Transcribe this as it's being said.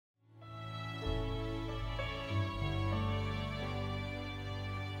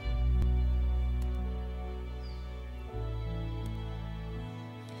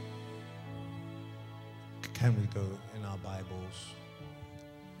Can we go in our Bibles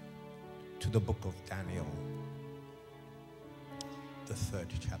to the book of Daniel, the 3rd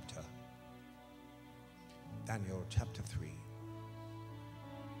chapter. Daniel chapter 3.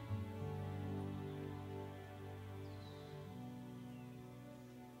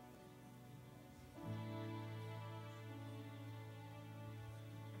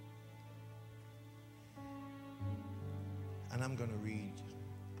 And I'm going to read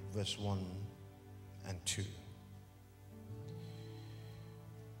verse 1 and 2.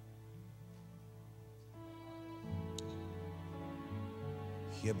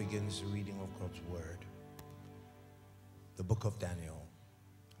 Here begins the reading of God's word. The book of Daniel,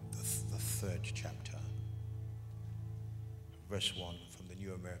 the 3rd chapter. Verse 1 from the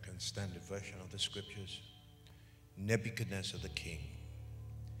New American Standard Version of the Scriptures. Nebuchadnezzar the king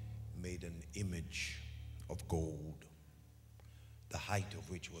made an image of gold, the height of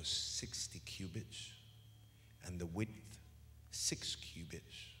which was 60 cubits, and the width 6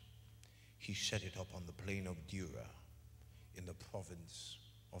 cubits. He set it up on the plain of Dura in the province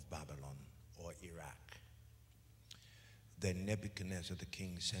of Babylon, or Iraq. Then Nebuchadnezzar the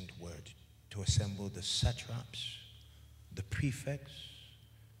king sent word to assemble the satraps, the prefects,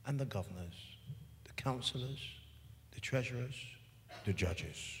 and the governors, the counselors, the treasurers, the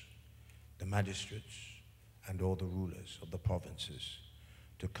judges, the magistrates, and all the rulers of the provinces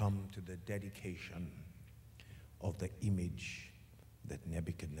to come to the dedication of the image that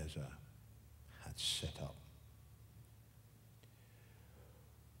Nebuchadnezzar had set up.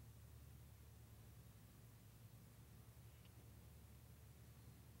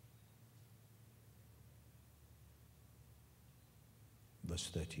 Verse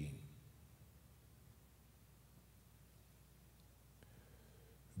 13.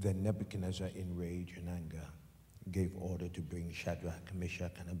 Then Nebuchadnezzar, in rage and anger, gave order to bring Shadrach,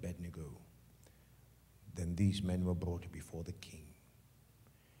 Meshach, and Abednego. Then these men were brought before the king.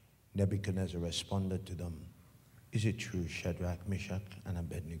 Nebuchadnezzar responded to them, "Is it true, Shadrach, Meshach, and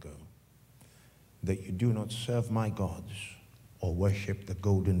Abednego, that you do not serve my gods or worship the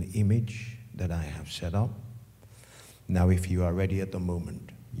golden image that I have set up? Now if you are ready at the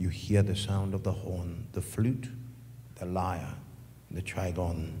moment, you hear the sound of the horn, the flute, the lyre, the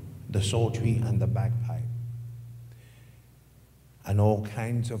trigon, the psaltery, and the bagpipe, and all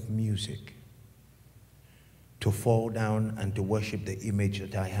kinds of music, to fall down and to worship the image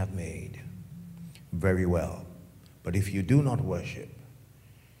that I have made. Very well. But if you do not worship,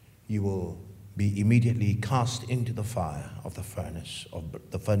 you will be immediately cast into the fire of the furnace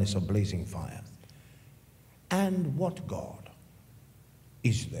of blazing fire. And what God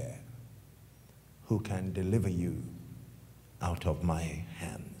is there who can deliver you out of my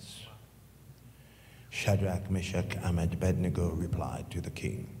hands?" Shadrach, Meshach, and Abednego replied to the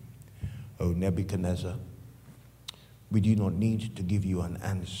king, "O Nebuchadnezzar, we do not need to give you an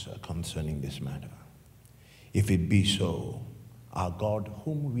answer concerning this matter. If it be so, our God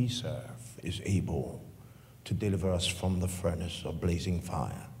whom we serve is able to deliver us from the furnace of blazing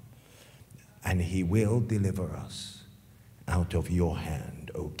fire, and he will deliver us out of your hand,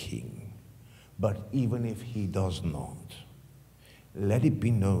 O king. But even if he does not, let it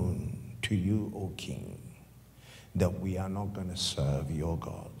be known to you, O king, that we are not going to serve your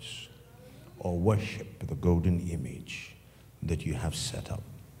gods or worship the golden image that you have set up."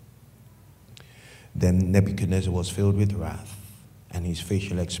 Then Nebuchadnezzar was filled with wrath, and his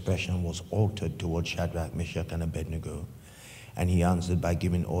facial expression was altered toward Shadrach, Meshach, and Abednego. And he answered by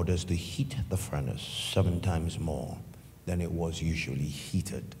giving orders to heat the furnace 7 times more than it was usually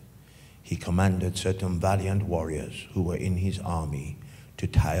heated. He commanded certain valiant warriors who were in his army to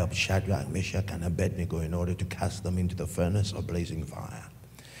tie up Shadrach, Meshach, and Abednego in order to cast them into the furnace of blazing fire.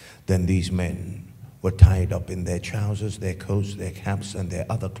 Then these men were tied up in their trousers, their coats, their caps, and their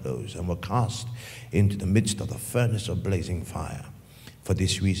other clothes, and were cast into the midst of the furnace of blazing fire. For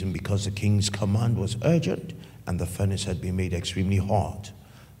this reason, because the king's command was urgent, and the furnace had been made extremely hot,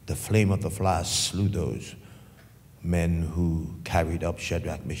 the flame of the fire slew those men who carried up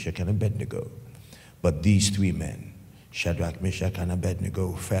Shadrach, Meshach, and Abednego. But these 3 men, Shadrach, Meshach, and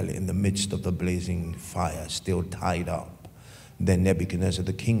Abednego, fell in the midst of the blazing fire, still tied up. Then Nebuchadnezzar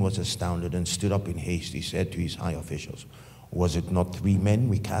the king was astounded and stood up in haste. He said to his high officials, "Was it not 3 men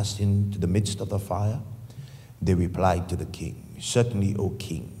we cast into the midst of the fire?" They replied to the king, "Certainly, O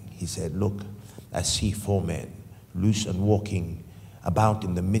king." He said, "Look, I see 4 men, loose and walking about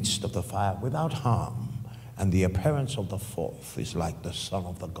in the midst of the fire without harm, and the appearance of the 4th is like the son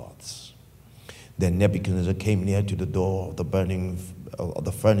of the gods." Then Nebuchadnezzar came near to the door of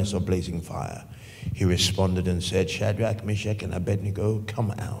the furnace of blazing fire. He responded and said, Shadrach, Meshach, and Abednego,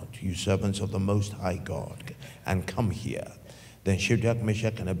 come out, you servants of the Most High God, and come here. Then Shadrach,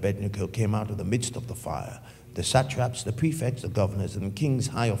 Meshach, and Abednego came out of the midst of the fire. The satraps, the prefects, the governors, and the king's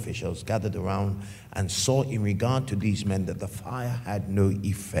high officials gathered around and saw in regard to these men that the fire had no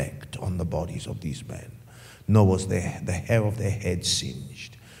effect on the bodies of these men, nor was the hair of their heads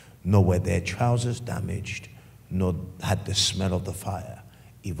singed, nor were their trousers damaged, nor had the smell of the fire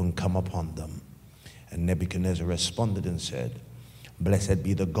even come upon them. And Nebuchadnezzar responded and said, Blessed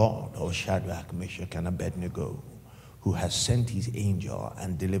be the God of Shadrach, Meshach, and Abednego, who has sent his angel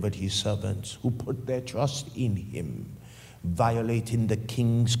and delivered his servants who put their trust in him, violating the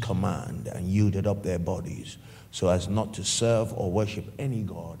king's command and yielded up their bodies so as not to serve or worship any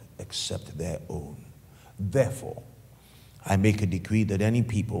god except their own. Therefore, I make a decree that any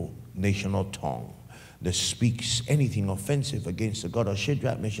people, nation, or tongue that speaks anything offensive against the God of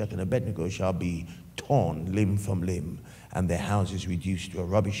Shadrach, Meshach, and Abednego shall be torn limb from limb, and their houses reduced to a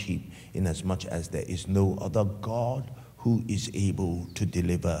rubbish heap, inasmuch as there is no other God who is able to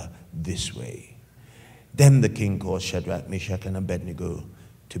deliver this way. Then the king caused Shadrach, Meshach, and Abednego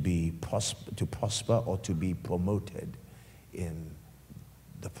to prosper or to be promoted in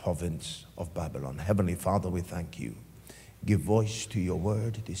the province of Babylon. Heavenly Father, we thank you. Give voice to your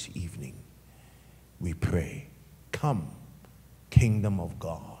word this evening. We pray, come, kingdom of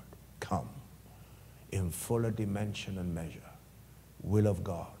God, come in fuller dimension and measure. Will of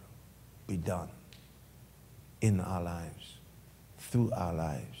God be done in our lives, through our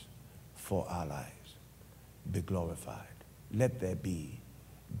lives, for our lives. Be glorified. Let there be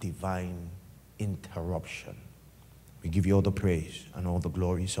divine interruption. We give you all the praise and all the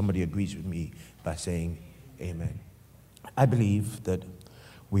glory. Somebody agrees with me by saying amen. I believe that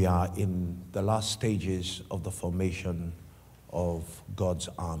we are in the last stages of the formation of God's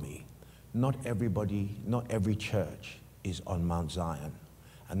army. Not everybody, not every church is on Mount Zion,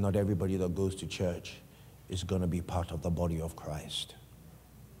 and not everybody that goes to church is going to be part of the body of Christ.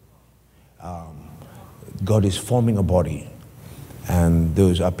 God is forming a body, and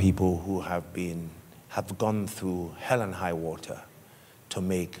those are people who have gone through hell and high water to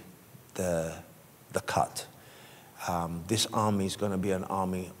make the cut. This army is going to be an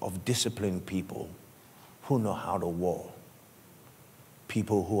army of disciplined people who know how to war,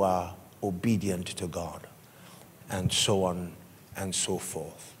 people who are obedient to God, and so on and so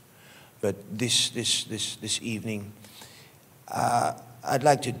forth. But this evening, I'd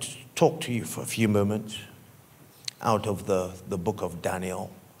like to talk to you for a few moments out of the book of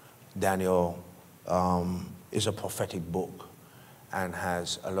Daniel. Daniel is a prophetic book and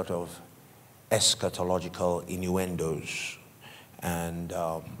has a lot of eschatological innuendos, and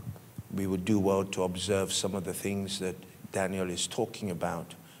we would do well to observe some of the things that Daniel is talking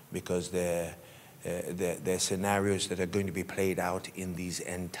about, because they're scenarios that are going to be played out in these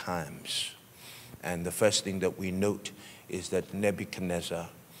end times. And the first thing that we note is that Nebuchadnezzar,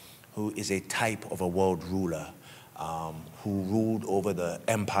 who is a type of a world ruler, who ruled over the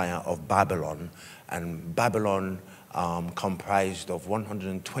empire of Babylon, and Babylon comprised of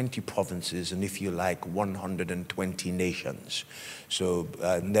 120 provinces, and if you like, 120 nations. So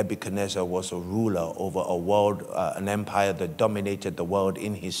Nebuchadnezzar was a ruler over a world, an empire that dominated the world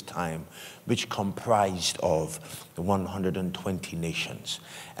in his time, which comprised of 120 nations.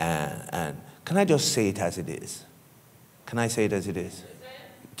 And can I just say it as it is? Can I say it as it is?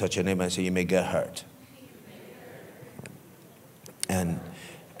 Touch your neighbor and say, you may get hurt.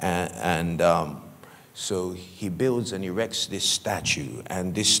 So he builds and erects this statue,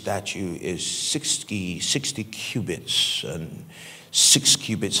 and this statue is 60 cubits and 6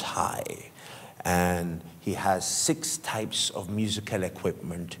 cubits high. And he has 6 types of musical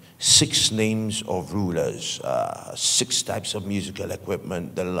equipment, 6 names of rulers, 6 types of musical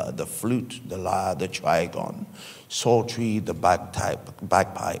equipment: the flute, the lyre, the trigon, psaltery, the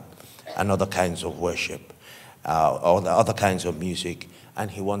bagpipe, and other kinds of worship, or the other kinds of music.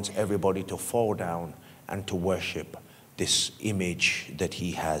 And he wants everybody to fall down and to worship this image that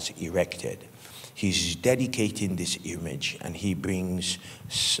he has erected. He's dedicating this image, and he brings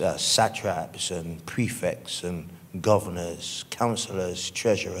satraps and prefects and governors, counselors,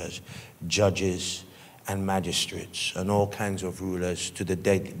 treasurers, judges, and magistrates, and all kinds of rulers to the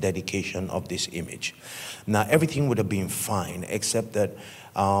dedication of this image. Now, everything would have been fine, except that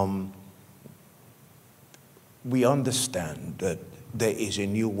we understand that there is a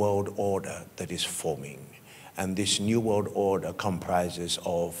new world order that is forming. And this new world order comprises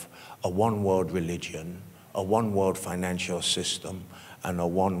of a one world religion, a one world financial system, and a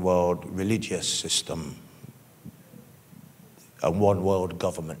one world religious system, a one world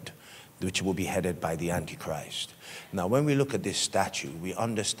government which will be headed by the Antichrist. Now, when we look at this statue, we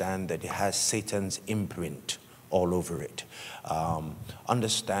understand that it has Satan's imprint all over it.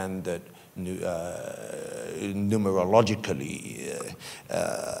 Understand that numerologically,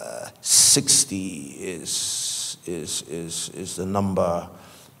 60 is the number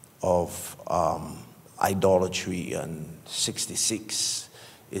of idolatry, and 66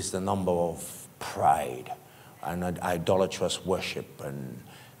 is the number of pride and idolatrous worship,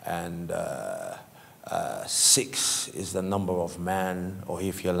 and 6 is the number of man, or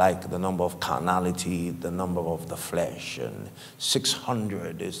if you like, the number of carnality, the number of the flesh, and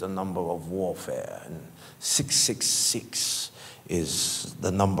 600 is the number of warfare, and 666 is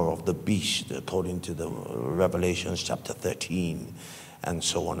the number of the beast, according to the Revelations chapter 13, and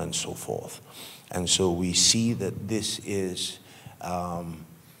so on and so forth. And so we see that this is a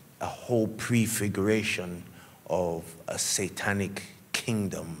whole prefiguration of a satanic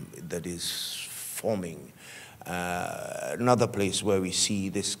kingdom that is forming. Another place where we see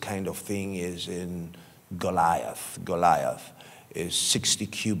this kind of thing is in Goliath. Goliath is 60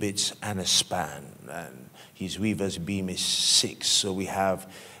 cubits and a span, and his weaver's beam is 6. So we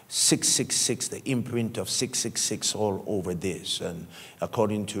have 666, the imprint of 666 all over this. And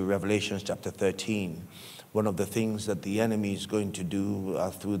according to Revelation chapter 13, one of the things that the enemy is going to do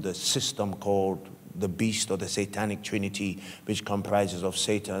through the system called the beast, or the satanic trinity, which comprises of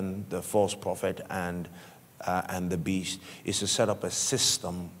Satan, the false prophet, and the beast, is to set up a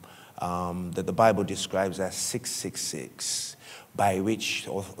system that the Bible describes as 666, by which,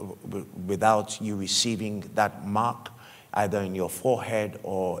 without you receiving that mark, either in your forehead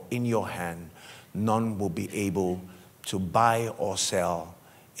or in your hand, none will be able to buy or sell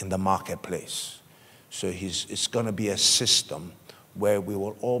in the marketplace. So it's going to be a system where we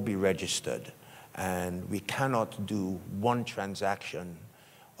will all be registered, and we cannot do one transaction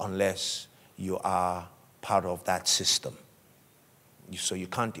unless you are part of that system. So you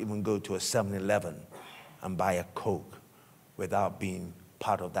can't even go to a 7-Eleven and buy a Coke without being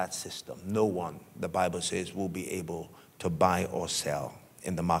part of that system. No one, the Bible says, will be able to buy or sell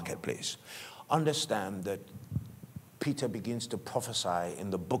in the marketplace. Understand that Peter begins to prophesy in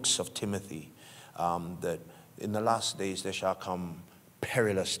the books of Timothy that in the last days there shall come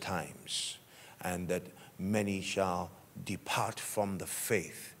perilous times, and that many shall depart from the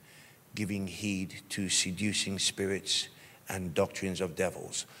faith, giving heed to seducing spirits and doctrines of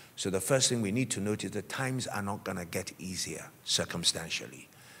devils. So the first thing we need to note is that times are not going to get easier circumstantially.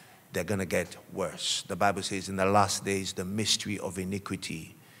 They're going to get worse. The Bible says in the last days, the mystery of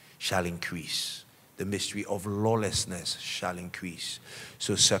iniquity shall increase. The mystery of lawlessness shall increase.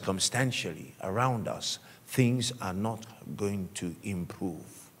 So circumstantially, around us, things are not going to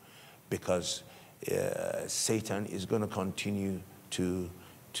improve, because Satan is going to continue to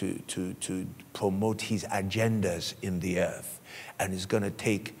promote his agendas in the earth, and it's going to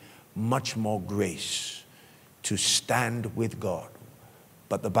take much more grace to stand with God.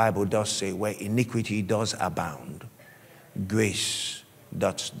 But the Bible does say, where iniquity does abound, grace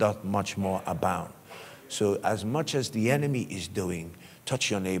doth much more abound. So as much as the enemy is doing,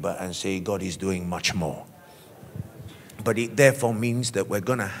 touch your neighbor and say, God is doing much more. But it therefore means that we're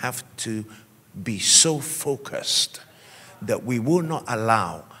going to have to be so focused that we will not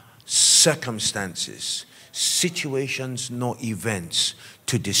allow circumstances, situations, nor events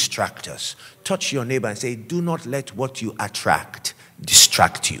to distract us. Touch your neighbor and say, do not let what you attract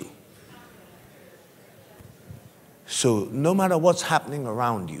distract you. So no matter what's happening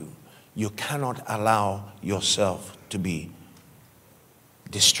around you, you cannot allow yourself to be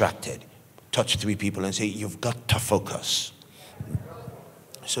distracted. Touch 3 people and say, you've got to focus.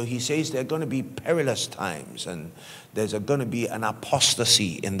 So he says there are going to be perilous times, and there's going to be an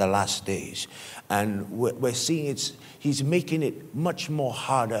apostasy in the last days. And we're seeing he's making it much more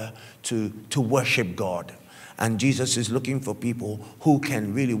harder to worship God. And Jesus is looking for people who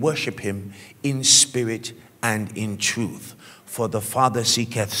can really worship him in spirit and in truth. For the Father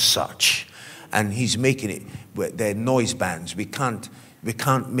seeketh such. And he's making it, they're noise bands. We can't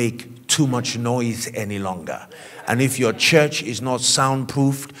make too much noise any longer. And if your church is not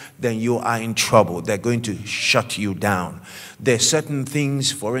soundproofed, then you are in trouble. They're going to shut you down. There are certain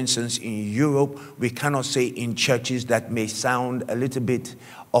things, for instance, in Europe, we cannot say in churches that may sound a little bit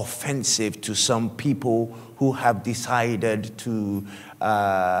offensive to some people who have decided to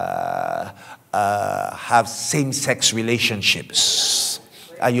have same-sex relationships.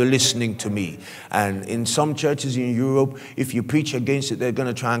 Are you listening to me? And in some churches in Europe, if you preach against it, they're going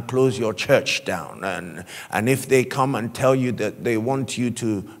to try and close your church down. And if they come and tell you that they want you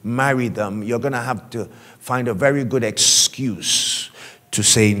to marry them, you're going to have to find a very good excuse to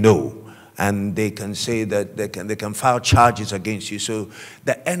say no. and they can say that they can file charges against you. So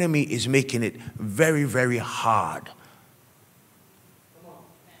the enemy is making it very, very hard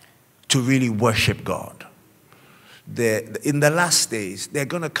to really worship God. In the last days, they're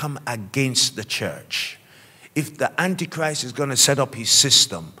going to come against the church. If the Antichrist is going to set up his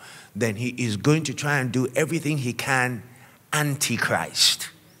system, then he is going to try and do everything he can anti-Christ.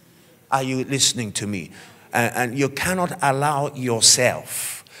 Are you listening to me? And you cannot allow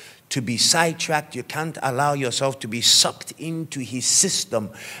yourself to be sidetracked. You can't allow yourself to be sucked into his system.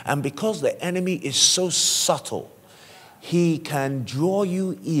 And because the enemy is so subtle, he can draw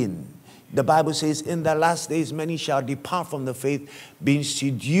you in. The Bible says, in the last days, many shall depart from the faith, being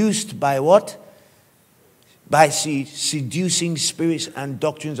seduced by what? By seducing spirits and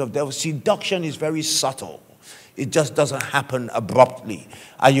doctrines of devils. Seduction is very subtle. It just doesn't happen abruptly.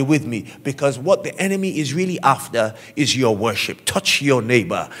 Are you with me? Because what the enemy is really after is your worship. Touch your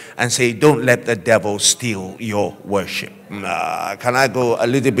neighbor and say, don't let the devil steal your worship. Can I go a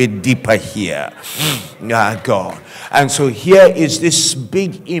little bit deeper here? God. And so here is this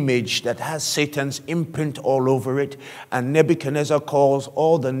big image that has Satan's imprint all over it. And Nebuchadnezzar calls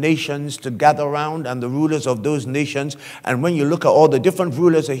all the nations to gather around, and the rulers of those nations. And when you look at all the different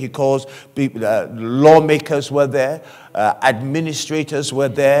rulers that he calls, lawmakers were there, administrators were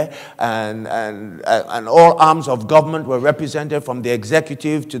there, and all arms of government were represented, from the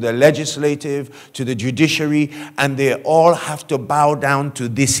executive to the legislative to the judiciary, and they all have to bow down to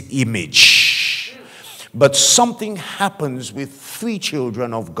this image. But something happens with three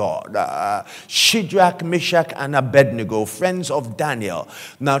children of God, Shadrach, Meshach, and Abednego, friends of Daniel.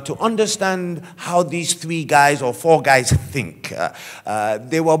 Now, to understand how these three guys or four guys think,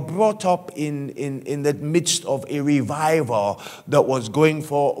 they were brought up in the midst of a revival that was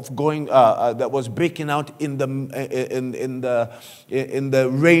that was breaking out in the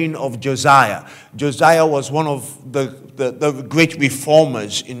reign of Josiah. Josiah was one of the great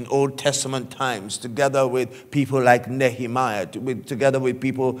reformers in Old Testament times, together with people like Nehemiah, together with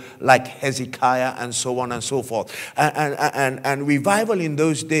people like Hezekiah, and so on and so forth. And revival in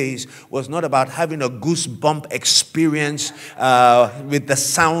those days was not about having a goosebump experience with the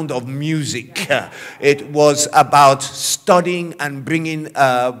sound of music. It was about studying and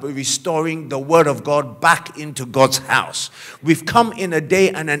restoring the Word of God back into God's house. We've come in a day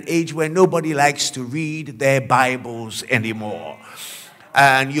and an age where nobody likes to read their Bibles anymore.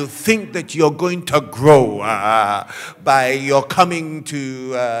 And you think that you're going to grow by your coming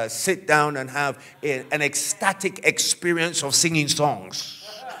to sit down and have an ecstatic experience of singing songs.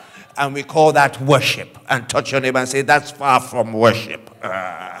 And we call that worship. And touch your neighbor and say, that's far from worship.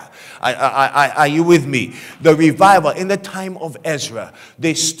 Are you with me? The revival in the time of Ezra,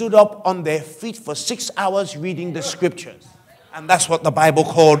 they stood up on their feet for 6 hours reading the scriptures. And that's what the Bible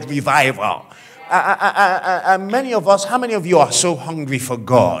called revival. Many of us, how many of you are so hungry for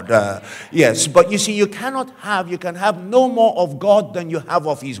God? Yes, but you see, you can have no more of God than you have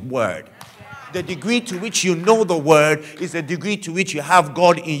of his word. The degree to which you know the word is the degree to which you have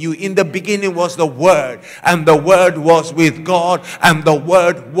God in you. In the beginning was the word, and the word was with God, and the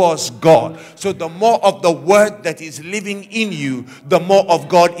word was God. So the more of the word that is living in you, the more of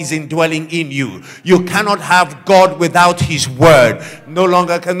God is indwelling in you. You cannot have God without his word. Neither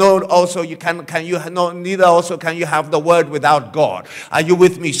also can you have the word without God. Are you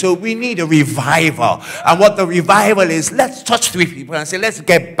with me? So we need a revival. And what the revival is, let's touch three people and say, let's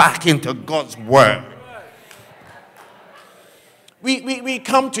get back into God's word. We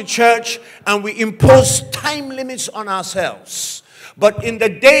come to church and we impose time limits on ourselves. But in the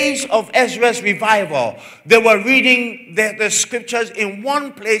days of Ezra's revival, they were reading the scriptures in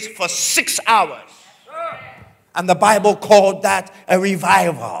one place for 6 hours. And the Bible called that a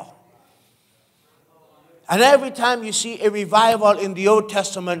revival. And every time you see a revival in the Old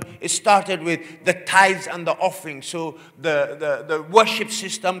Testament, it started with the tithes and the offering. So the worship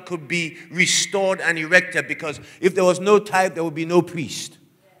system could be restored and erected, because if there was no tithe, there would be no priest.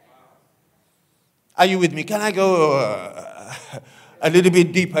 Are you with me? Can I go a little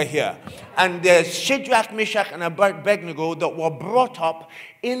bit deeper here? And there's Shadrach, Meshach, and Abednego that were brought up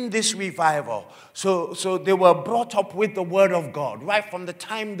in this revival. So they were brought up with the word of God right from the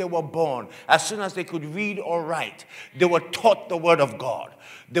time they were born. As soon as they could read or write, they were taught the word of God.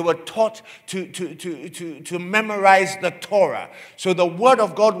 They were taught to memorize the Torah. So the word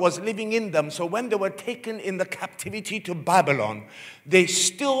of God was living in them. So when they were taken in the captivity to Babylon, they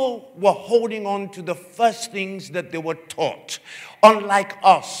still were holding on to the first things that they were taught. Unlike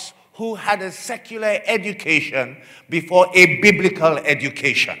us, who had a secular education before a biblical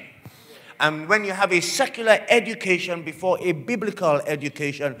education. And when you have a secular education before a biblical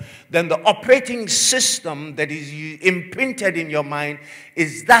education, then the operating system that is imprinted in your mind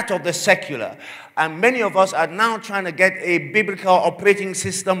is that of the secular. And many of us are now trying to get a biblical operating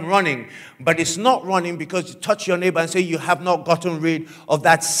system running, but it's not running because you touch your neighbor and say you have not gotten rid of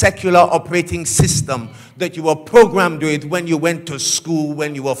that secular operating system that you were programmed with when you went to school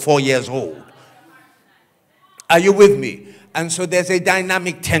when you were 4 years old. Are you with me? And so there's a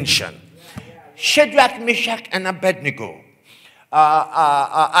dynamic tension. Shadrach, Meshach, and Abednego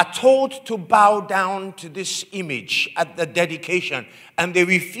are told to bow down to this image at the dedication, and they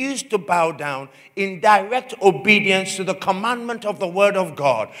refuse to bow down in direct obedience to the commandment of the word of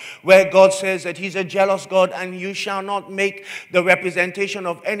God, where God says that he's a jealous God, and you shall not make the representation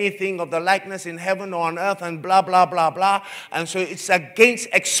of anything of the likeness in heaven or on earth, and blah, blah, blah, blah. And so it's against,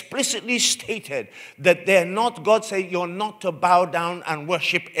 explicitly stated that they're not, God said you're not to bow down and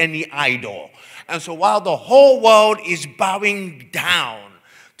worship any idol. And so while the whole world is bowing down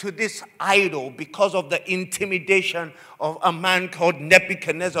to this idol because of the intimidation of a man called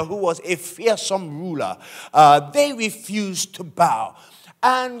Nebuchadnezzar, who was a fearsome ruler, they refused to bow.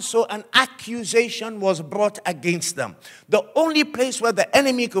 And so an accusation was brought against them. The only place where the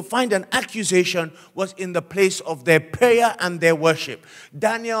enemy could find an accusation was in the place of their prayer and their worship.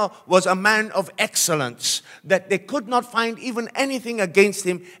 Daniel was a man of excellence, that they could not find even anything against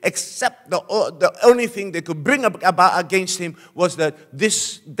him, except the only thing they could bring about against him was that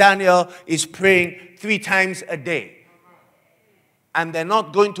this Daniel is praying 3 times a day. And they're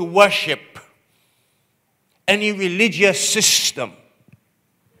not going to worship any religious system.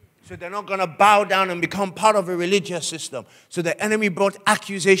 So they're not going to bow down and become part of a religious system. So the enemy brought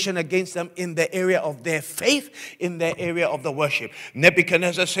accusation against them in the area of their faith, in the area of the worship.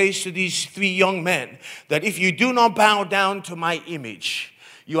 Nebuchadnezzar says to these 3 young men that if you do not bow down to my image,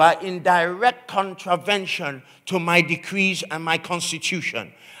 you are in direct contravention to my decrees and my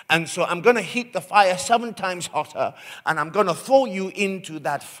constitution. And so I'm going to heat the fire 7 times hotter, and I'm going to throw you into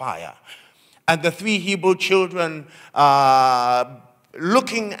that fire. And the 3 Hebrew children,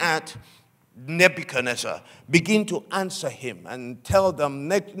 looking at Nebuchadnezzar, begin to answer him and tell them,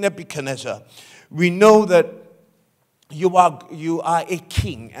 Nebuchadnezzar, we know that you are a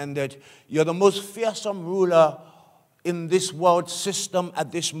king and that you're the most fearsome ruler in this world system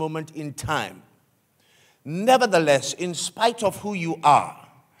at this moment in time. Nevertheless, in spite of who you are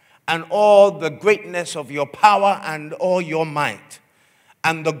and all the greatness of your power and all your might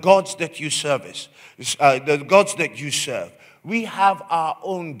and the gods that you service, we have our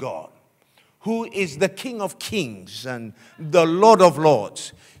own God, who is the King of kings and the Lord of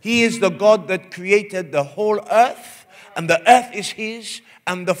lords. He is the God that created the whole earth, and the earth is his,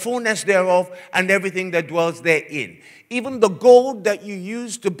 and the fullness thereof, and everything that dwells therein. Even the gold that you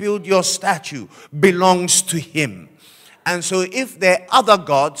use to build your statue belongs to him. And so if there are other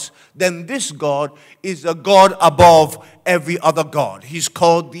gods, then this God is a God above every other God. He's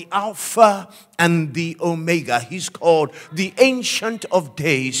called the Alpha and the Omega. He's called the Ancient of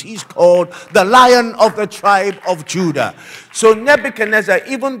Days. He's called the Lion of the tribe of Judah. So Nebuchadnezzar,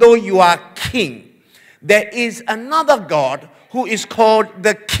 even though you are king, there is another God who is called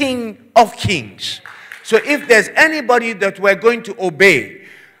the King of Kings. So if there's anybody that we're going to obey,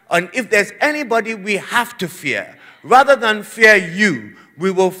 and if there's anybody we have to fear, rather than fear you,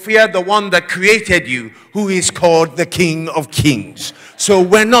 we will fear the one that created you, who is called the King of Kings. So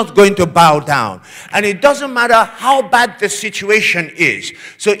we're not going to bow down. And it doesn't matter how bad the situation is.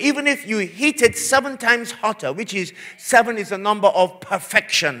 So even if you heat it 7 times hotter, which is 7 is a number of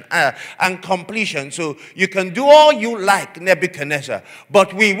perfection and completion. So you can do all you like, Nebuchadnezzar,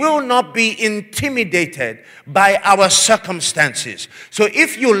 but we will not be intimidated by our circumstances. So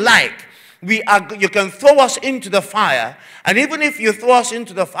if you like, you can throw us into the fire, and even if you throw us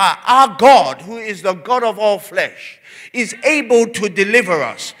into the fire, our God, who is the God of all flesh, is able to deliver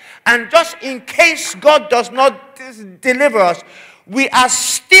us. And just in case God does not deliver us, we are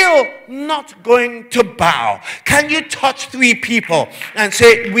still not going to bow. Can you touch 3 people and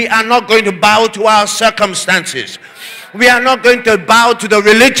say, we are not going to bow to our circumstances? We are not going to bow to the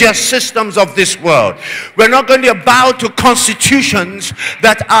religious systems of this world. We're not going to bow to constitutions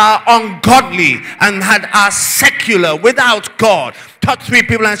that are ungodly and that are secular, without God. Touch 3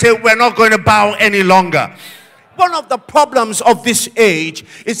 people and say, we're not going to bow any longer. one of the problems of this age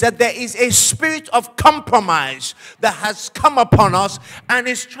is that there is a spirit of compromise that has come upon us and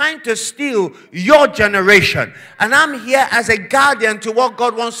is trying to steal your generation. And I'm here as a guardian to what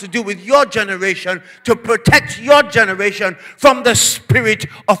God wants to do with your generation, to protect your generation from the spirit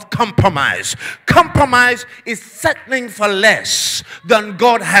of compromise. Compromise is settling for less than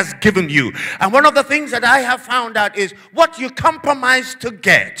God has given you. And one of the things that I have found out is what you compromise to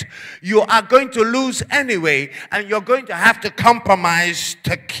get, you are going to lose anyway, and you're going to have to compromise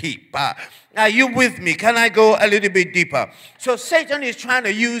to keep. Are you with me? Can I go a little bit deeper? So Satan is trying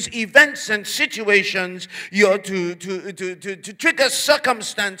to use events and situations to trigger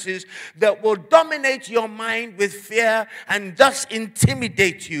circumstances that will dominate your mind with fear and thus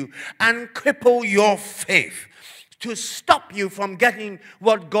intimidate you and cripple your faith, to stop you from getting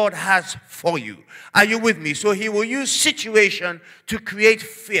what God has for you. Are you with me? So he will use situation to create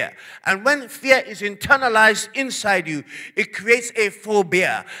fear. And when fear is internalized inside you, it creates a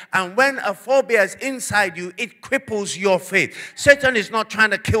phobia. And when a phobia is inside you, it cripples your faith. Satan is not trying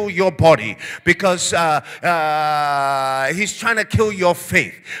to kill your body because he's trying to kill your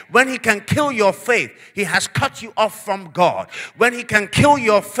faith. When he can kill your faith, he has cut you off from God. When he can kill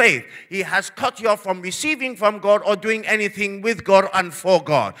your faith, he has cut you off from receiving from God or doing anything with God and for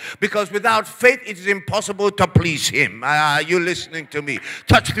God. Because without faith, it is impossible to please him. Are you listening to me?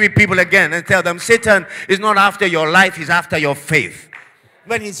 Touch 3 people again and tell them, Satan is not after your life, he's after your faith.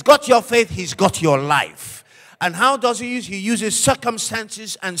 When he's got your faith, he's got your life. And how does he use? He uses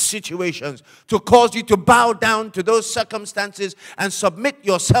circumstances and situations to cause you to bow down to those circumstances and submit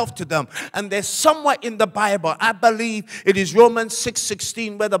yourself to them. And there's somewhere in the Bible, I believe it is Romans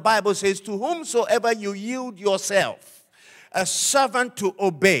 6:16, where the Bible says, to whomsoever you yield yourself, a servant to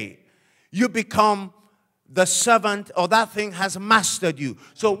obey, you become the servant, or that thing has mastered you.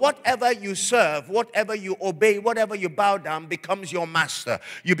 So whatever you serve, whatever you obey, whatever you bow down becomes your master.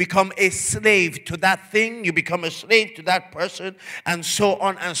 You become a slave to that thing. You become a slave to that person, and so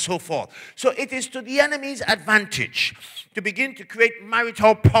on and so forth. So it is to the enemy's advantage to begin to create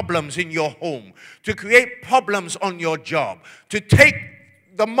marital problems in your home, to create problems on your job, to take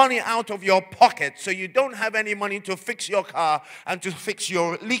the money out of your pocket so you don't have any money to fix your car and to fix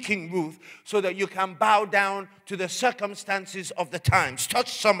your leaking roof, so that you can bow down to the circumstances of the times.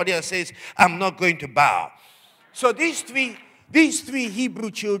 Touch somebody and says, I'm not going to bow. So these three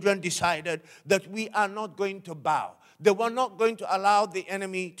Hebrew children decided that we are not going to bow. They were not going to allow the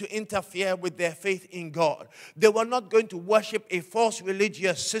enemy to interfere with their faith in God. They were not going to worship a false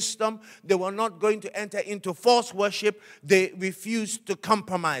religious system. They were not going to enter into false worship. They refused to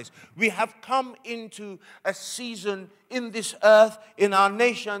compromise. We have come into a season in this earth, in our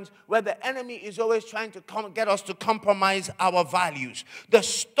nations, where the enemy is always trying to get us to compromise our values. The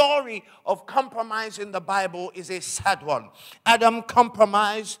story of compromise in the Bible is a sad one. Adam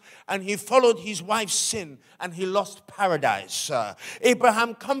compromised and he followed his wife's sin and he lost paradise.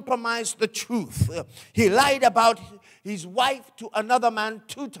 Abraham compromised the truth. He lied about his wife to another man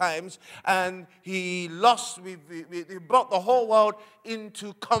 2 times, and he brought the whole world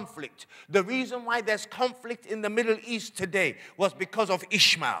into conflict. The reason why there's conflict in the Middle East today was because of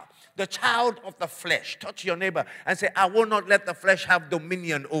Ishmael, the child of the flesh. Touch your neighbor and say, I will not let the flesh have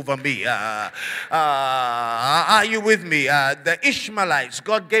dominion over me. Are you with me? The Ishmaelites,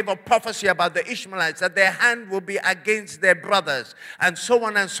 God gave a prophecy about the Ishmaelites, that their hand will be against their brothers, and so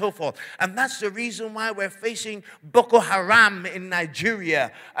on and so forth. And that's the reason why we're facing Boko Haram in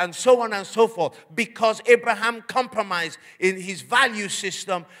Nigeria, and so on and so forth, because Abraham compromised in his value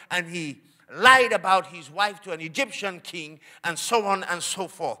system, and he lied about his wife to an Egyptian king, and so on and so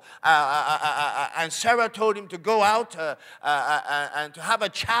forth. And Sarah told him to go out and to have a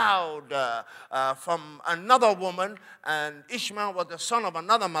child from another woman, and Ishmael was the son of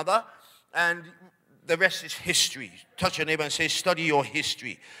another mother, and the rest is history. Touch your neighbor and say, study your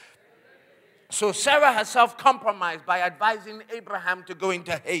history. So Sarah herself compromised by advising Abraham to go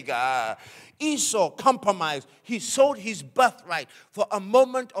into Hagar. Esau compromised. He sold his birthright for a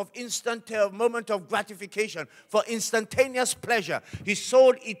moment of gratification, for instantaneous pleasure. He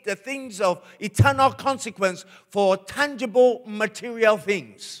sold the things of eternal consequence for tangible material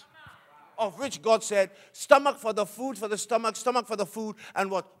things, of which God said, stomach for the food, for the stomach for the food,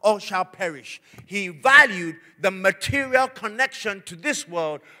 and what? All shall perish. He valued the material connection to this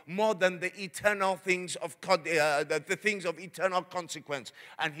world more than the eternal things of God, the things of eternal consequence.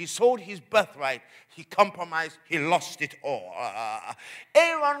 And he sold his birthright. He compromised. He lost it all.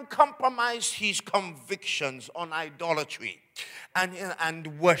 Aaron compromised his convictions on idolatry.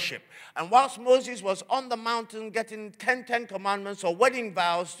 and worship. And whilst Moses was on the mountain getting 10 commandments or wedding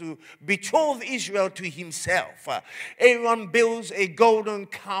vows to betroth Israel to himself, Aaron builds a golden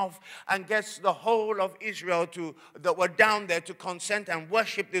calf and gets the whole of Israel that were down there to consent and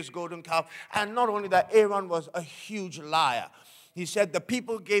worship this golden calf. And not only that, Aaron was a huge liar. He said, the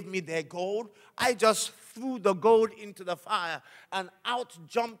people gave me their gold. I just threw the gold into the fire, and out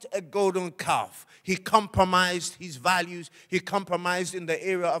jumped a golden calf. He compromised his values. He compromised in the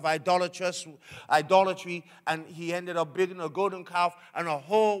area of idolatry, and he ended up building a golden calf and a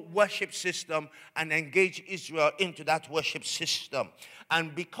whole worship system and engaged Israel into that worship system.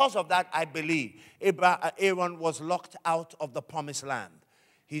 And because of that, I believe Aaron was locked out of the promised land.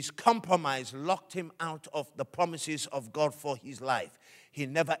 His compromise locked him out of the promises of God for his life. He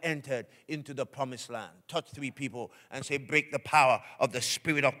never entered into the promised land. Touch 3 people and say, break the power of the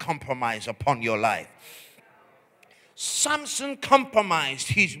spirit of compromise upon your life. Samson compromised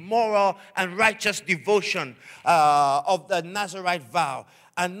his moral and righteous devotion of the Nazirite vow.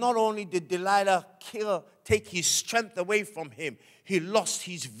 And not only did Delilah take his strength away from him, he lost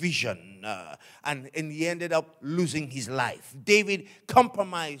his vision, and he ended up losing his life. David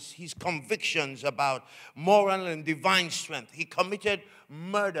compromised his convictions about moral and divine strength. He committed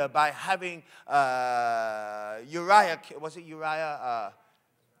murder by having Uriah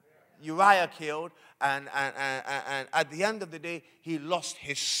killed, and at the end of the day, he lost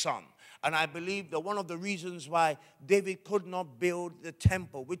his son. And I believe that one of the reasons why David could not build the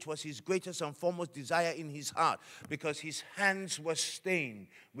temple, which was his greatest and foremost desire in his heart, because his hands were stained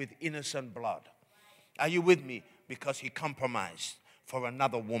with innocent blood. Are you with me? Because he compromised for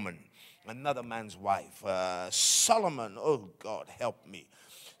another woman, another man's wife. Solomon, oh God, help me.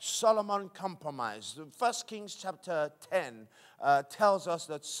 Solomon compromised. 1 Kings chapter 10 tells us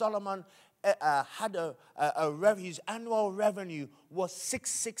that Solomon had his annual revenue was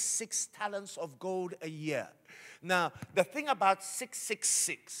 666 talents of gold a year. Now, the thing about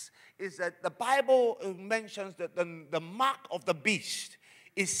 666 is that the Bible mentions that the mark of the beast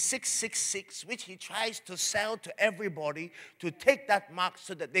is 666, which he tries to sell to everybody to take that mark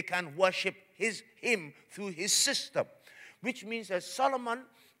so that they can worship him through his system. Which means that Solomon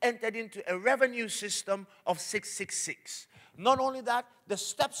entered into a revenue system of 666. Not only that, the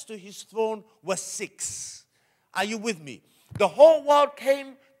steps to his throne were 6. Are you with me? The whole world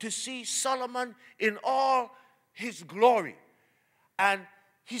came to see Solomon in all his glory. And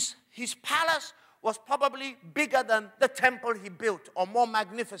his palace was probably bigger than the temple he built, or more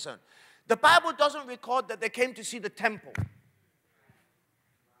magnificent. The Bible doesn't record that they came to see the temple.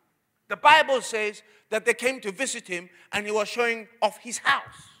 The Bible says that they came to visit him and he was showing off his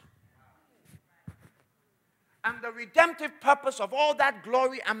house. And the redemptive purpose of all that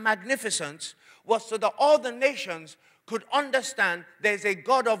glory and magnificence was so that all the nations could understand there's a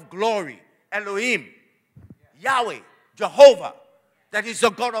God of glory, Elohim, Yahweh, Jehovah, that is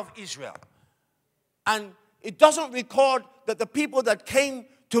the God of Israel. And it doesn't record that the people that came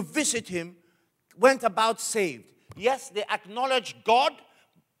to visit him went about saved. Yes, they acknowledged God,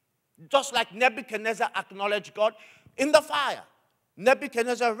 just like Nebuchadnezzar acknowledged God in the fire.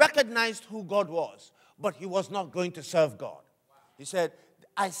 Nebuchadnezzar recognized who God was, but he was not going to serve God. He said,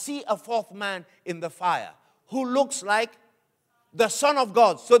 I see a 4th man in the fire who looks like the Son of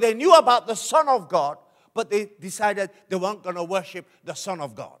God. So they knew about the Son of God, but they decided they weren't going to worship the Son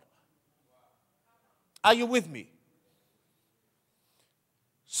of God. Are you with me?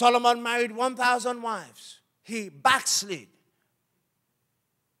 Solomon married 1,000 wives. He backslid.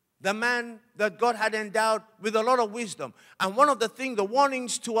 The man that God had endowed with a lot of wisdom. And one of the things, the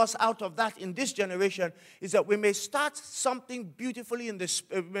warnings to us out of that in this generation is that we may start something beautifully in the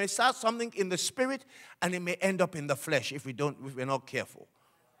we may start something in the spirit, and it may end up in the flesh if we're not careful.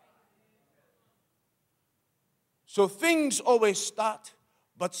 So things always start,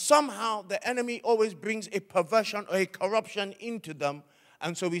 but somehow the enemy always brings a perversion or a corruption into them.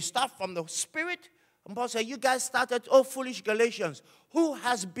 And so we start from the spirit. And Paul said, you guys started, oh foolish Galatians, who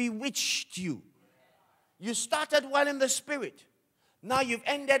has bewitched you? You started well in the spirit. Now you've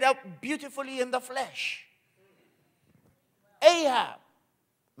ended up beautifully in the flesh. Ahab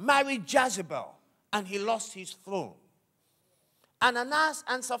married Jezebel, and he lost his throne. Ananias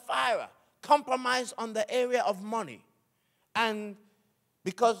and Sapphira compromised on the area of money, and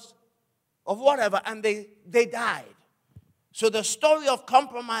because of whatever, and they died. So the story of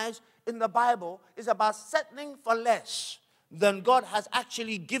compromise in the Bible is about settling for less than God has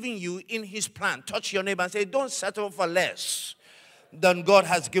actually given you in his plan. Touch your neighbor and say, don't settle for less than God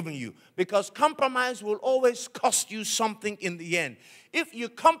has given you. Because compromise will always cost you something in the end. If you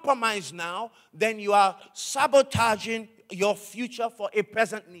compromise now, then you are sabotaging your future for a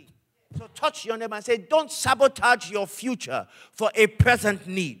present need. So touch your neighbor and say, don't sabotage your future for a present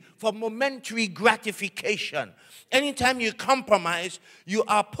need, for momentary gratification. Anytime you compromise, you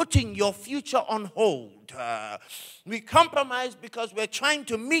are putting your future on hold. We compromise because we're trying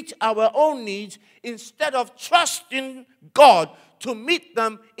to meet our own needs instead of trusting God to meet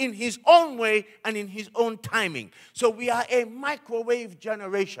them in His own way and in His own timing. So we are a microwave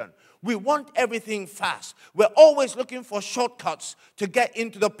generation. We want everything fast. We're always looking for shortcuts to get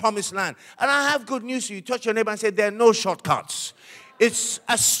into the promised land. And I have good news for you. Touch your neighbor and say, there are no shortcuts. It's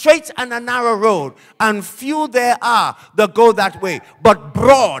a straight and a narrow road, and few there are that go that way. But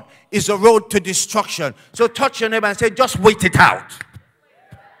broad is a road to destruction. So touch your neighbor and say, just wait it out.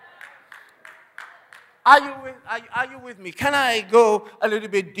 Are you with me? Can I go a little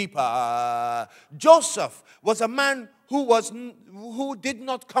bit deeper? Joseph was a man who did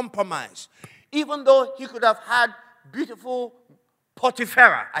not compromise. Even though he could have had beautiful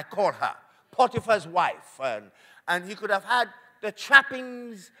Potiphera, I call her, Potiphar's wife, and he could have had the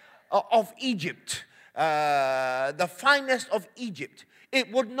trappings of Egypt, the finest of Egypt.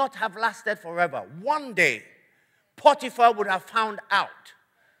 It would not have lasted forever. One day, Potiphar would have found out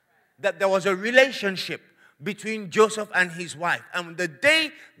that there was a relationship between Joseph and his wife. And the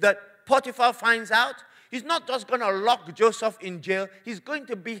day that Potiphar finds out, he's not just going to lock Joseph in jail, he's going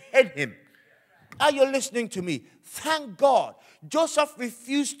to behead him. Are you listening to me? Thank God. Joseph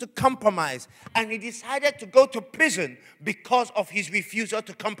refused to compromise, and he decided to go to prison because of his refusal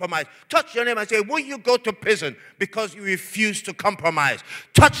to compromise. Touch your neighbor and say, will you go to prison because you refuse to compromise?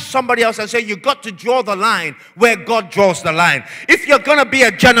 Touch somebody else and say, you got to draw the line where God draws the line. If you're going to be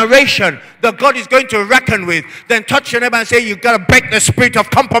a generation that God is going to reckon with, then touch your neighbor and say, you've got to break the spirit of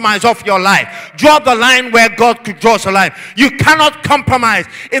compromise off your life. Draw the line where God draws the line. You cannot compromise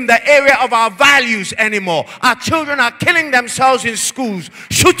in the area of our values anymore. Our children are killing themselves in schools,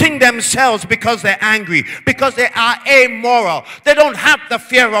 shooting themselves because they're angry, because they are amoral. They don't have the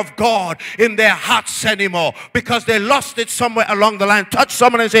fear of God in their hearts anymore because they lost it somewhere along the line. Touch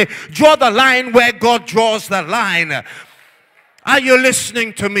someone and say, draw the line where God draws the line. Are you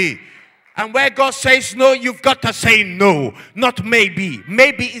listening to me? And where God says no, you've got to say no, not maybe.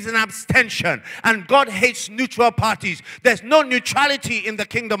 Maybe is an abstention. And God hates neutral parties. There's no neutrality in the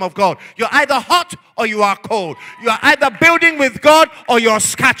kingdom of God. You're either hot or you are cold. You're either building with God or you're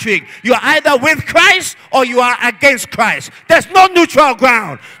scattering. You're either with Christ or you are against Christ. There's no neutral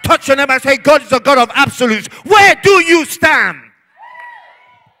ground. Touch your neighbor and say, God is a God of absolutes. Where do you stand?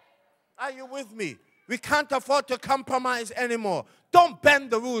 Are you with me? We can't afford to compromise anymore. Don't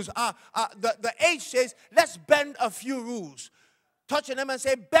bend the rules. The age says, let's bend a few rules. Touch them and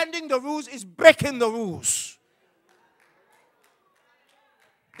say, bending the rules is breaking the rules.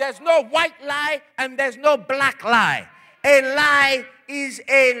 There's no white lie and there's no black lie. A lie is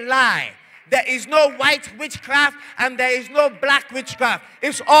a lie. There is no white witchcraft and there is no black witchcraft.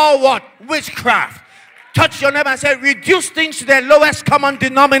 It's all what? Witchcraft. Touch your neighbor and say, reduce things to their lowest common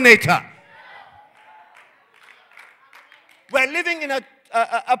denominator. We're living in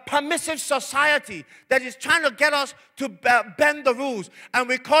a permissive society that is trying to get us to bend the rules. And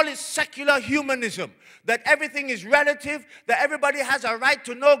we call it secular humanism. That everything is relative. That everybody has a right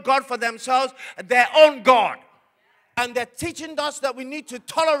to know God for themselves. Their own God. And they're teaching us that we need to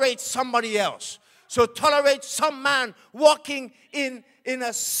tolerate somebody else. So tolerate some man walking in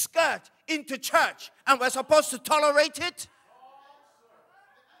a skirt into church. And we're supposed to tolerate it?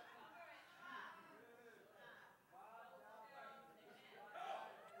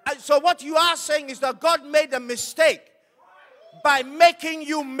 And so what you are saying is that God made a mistake by making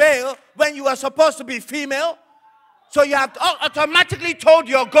you male when you are supposed to be female. So you have automatically told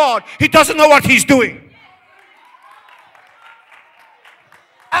your God he doesn't know what he's doing.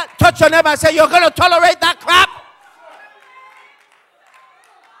 And touch your neighbor and say, you're going to tolerate that crap?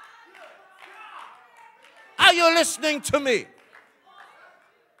 Are you listening to me?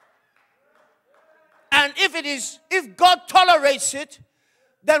 And if God tolerates it,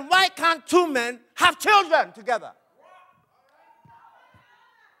 then why can't two men have children together?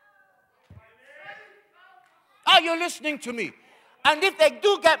 Are you listening to me? And if they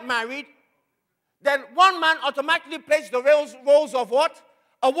do get married, then one man automatically plays the roles of what?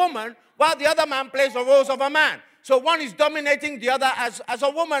 A woman, while the other man plays the roles of a man. So one is dominating the other as a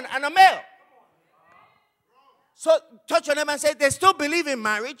woman and a male. So touch on them and say, they still believe in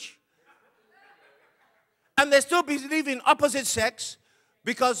marriage. And they still believe in opposite sex.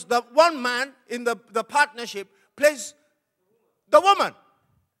 Because the one man in the partnership plays The woman.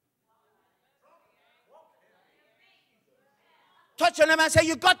 Touch your neighbor and say,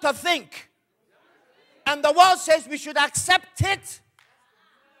 you got to think. And the world says we should accept it.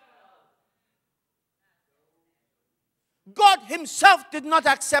 God himself did not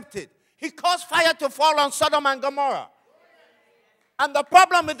accept it. He caused fire to fall on Sodom and Gomorrah. And the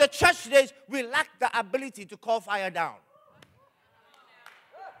problem with the church today is we lack the ability to call fire down.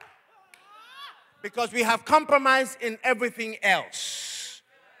 Because we have compromised in everything else.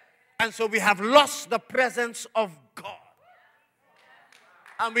 And so we have lost the presence of God.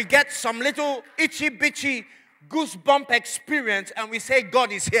 And we get some little itchy-bitchy goosebump experience and we say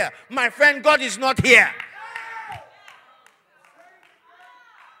God is here. My friend, God is not here.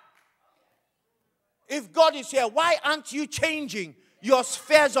 If God is here, why aren't you changing your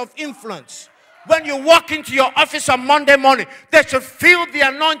spheres of influence? When you walk into your office on Monday morning, they should feel the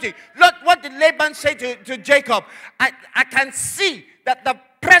anointing. Look, what did Laban say to Jacob? I can see that the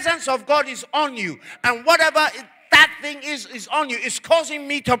presence of God is on you. And whatever that thing is on you, is causing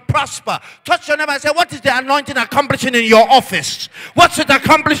me to prosper. Touch your neighbor and say, what is the anointing accomplishing in your office? What's it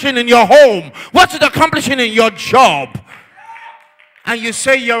accomplishing in your home? What's it accomplishing in your job? And you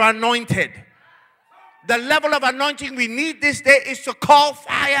say you're anointed. The level of anointing we need this day is to call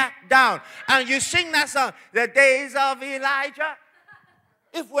fire down. And you sing that song, the days of Elijah.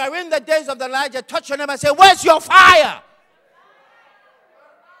 If we're in the days of Elijah, touch your neighbor and say, where's your fire?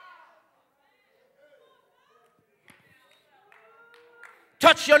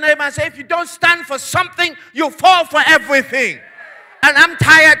 Touch your neighbor and say, if you don't stand for something, you fall for everything. And I'm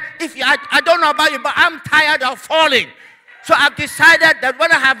tired. I don't know about you, but I'm tired of falling. So I've decided that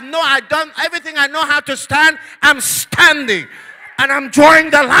when I've done everything I know how to stand, I'm standing. And I'm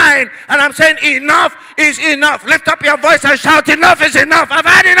drawing the line. And I'm saying, enough is enough. Lift up your voice and shout, enough is enough. I've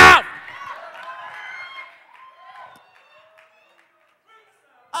had enough.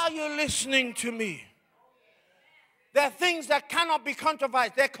 Are you listening to me? There are things that cannot be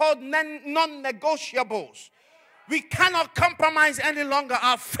compromised. They're called non-negotiables. We cannot compromise any longer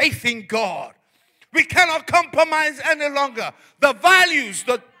our faith in God. We cannot compromise any longer the values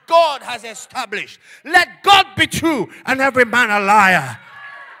that God has established. Let God be true and every man a liar.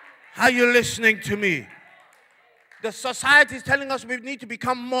 Are you listening to me? The society is telling us we need to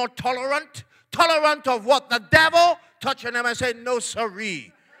become more tolerant. Tolerant of what? The devil? Touch your neighbor and say, no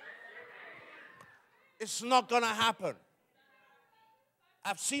siree. It's not going to happen.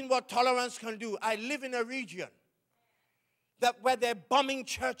 I've seen what tolerance can do. I live in a region where they're bombing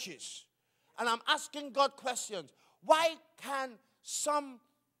churches. And I'm asking God questions. Why can some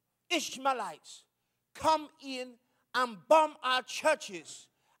Ishmaelites come in and bomb our churches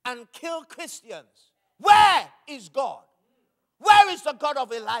and kill Christians? Where is God? Where is the God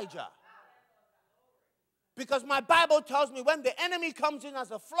of Elijah? Because my Bible tells me when the enemy comes in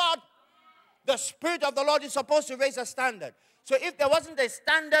as a flood, the Spirit of the Lord is supposed to raise a standard. So if there wasn't a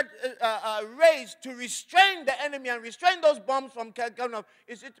standard raised to restrain the enemy and restrain those bombs from coming up,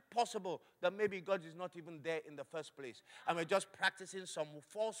 is it possible that maybe God is not even there in the first place? And we're just practicing some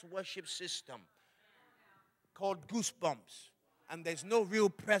false worship system called goosebumps. And there's no real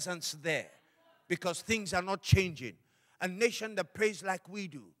presence there because things are not changing. A nation that prays like we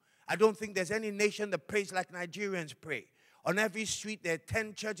do. I don't think there's any nation that prays like Nigerians pray. On every street, there are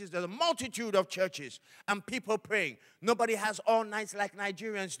 10 churches. There's a multitude of churches and people praying. Nobody has all nights like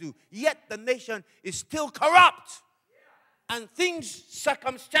Nigerians do. Yet the nation is still corrupt. And things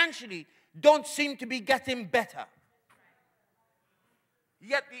circumstantially don't seem to be getting better.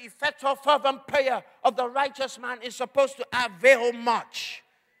 Yet the effectual fervent prayer of the righteous man is supposed to avail much.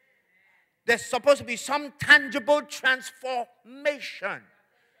 There's supposed to be some tangible transformation.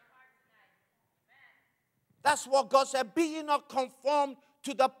 That's what God said. Be ye not conformed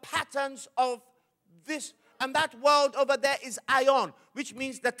to the patterns of this. And that world over there is ion, which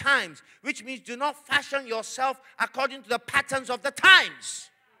means the times. Which means do not fashion yourself according to the patterns of the times.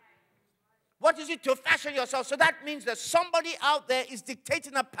 What is it to fashion yourself? So that means that somebody out there is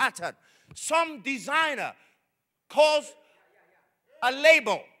dictating a pattern. Some designer calls a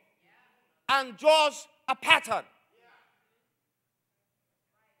label and draws a pattern.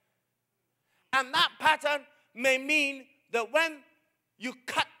 And that pattern may mean that when you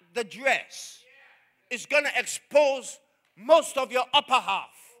cut the dress, it's going to expose most of your upper half.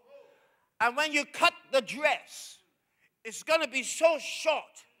 And when you cut the dress, it's going to be so short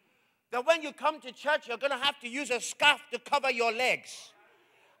that when you come to church, you're going to have to use a scarf to cover your legs.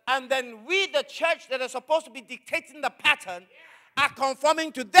 And then we, the church that are supposed to be dictating the pattern, are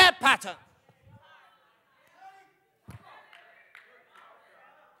conforming to their pattern.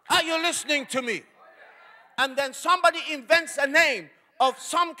 Are you listening to me? And then somebody invents a name of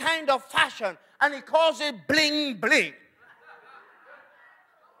some kind of fashion and he calls it bling bling.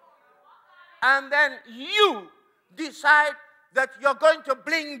 And then you decide that you're going to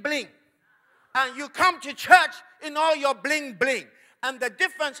bling bling. And you come to church in all your bling bling. And the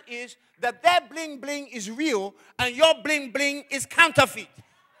difference is that their bling bling is real and your bling bling is counterfeit.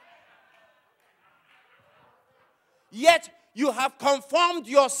 Yet you have conformed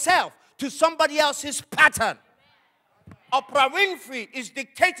yourself to somebody else's pattern. Oprah Winfrey is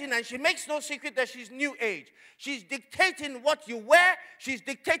dictating, and she makes no secret that she's new age. She's dictating what you wear. She's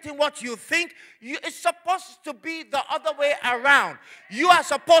dictating what you think. It's supposed to be the other way around. You are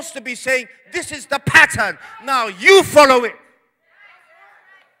supposed to be saying, this is the pattern. Now you follow it.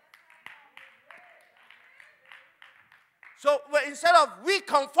 So instead of we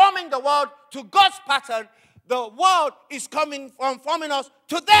conforming the world to God's pattern, the world is conforming us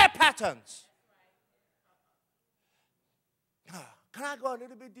to their patterns. Can I go a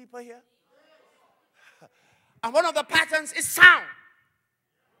little bit deeper here? And one of the patterns is sound.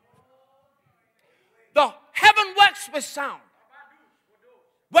 The heaven works with sound.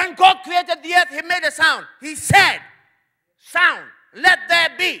 When God created the earth, he made a sound. He said, sound, let there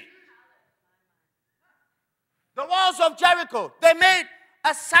be. The walls of Jericho, they made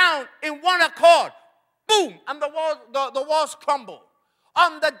a sound in one accord. Boom, and the walls crumbled.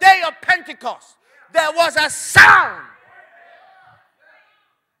 On the day of Pentecost, there was a sound.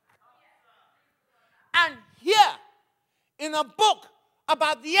 And here, in a book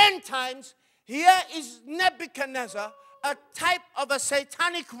about the end times, here is Nebuchadnezzar, a type of a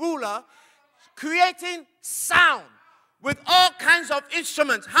satanic ruler, creating sound with all kinds of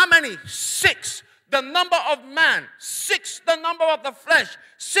instruments. How many? 6. The number of man. 6, the number of the flesh.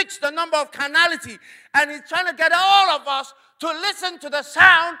 6, the number of carnality. And he's trying to get all of us to listen to the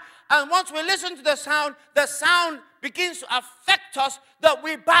sound. And once we listen to the sound begins to affect us, that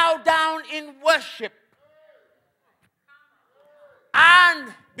we bow down in worship.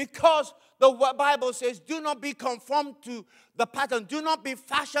 And because the Bible says, do not be conformed to the pattern. Do not be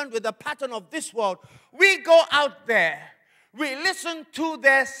fashioned with the pattern of this world. We go out there. We listen to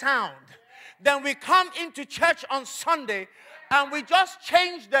their sound. Then we come into church on Sunday and we just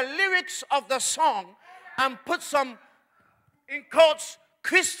change the lyrics of the song and put some, in quotes,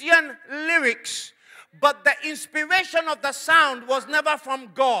 Christian lyrics. But the inspiration of the sound was never from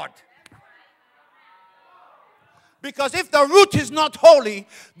God. Because if the root is not holy,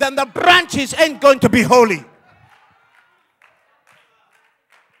 then the branches ain't going to be holy.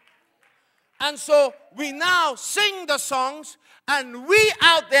 And so we now sing the songs, and we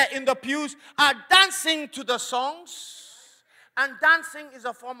out there in the pews are dancing to the songs. And dancing is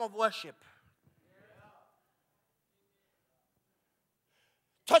a form of worship.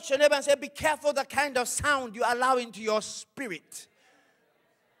 Touch your neighbor and say, be careful the kind of sound you allow into your spirit.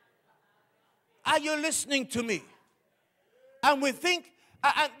 Are you listening to me? And we think,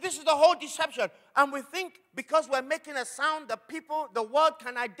 and this is the whole deception, and we think because we're making a sound that people, the world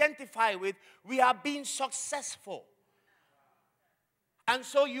can identify with, we are being successful. And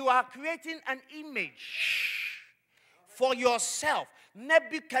so you are creating an image for yourself.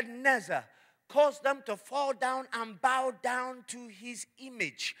 Nebuchadnezzar caused them to fall down and bow down to his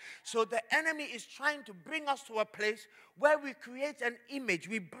image. So the enemy is trying to bring us to a place where we create an image.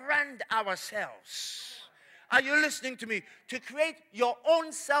 We brand ourselves. Are you listening to me? To create your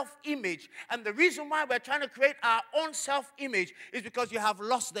own self-image. And the reason why we're trying to create our own self-image is because you have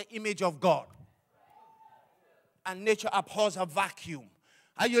lost the image of God. And nature abhors a vacuum.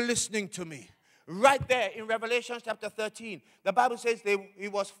 Are you listening to me? Right there in Revelation chapter 13, the Bible says he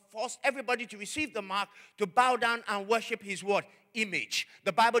was forced everybody to receive the mark, to bow down and worship his what? Image.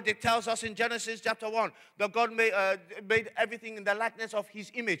 The Bible tells us in Genesis chapter 1 that God made everything in the likeness of his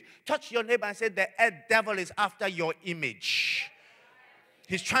image. Touch your neighbor and say, the devil is after your image.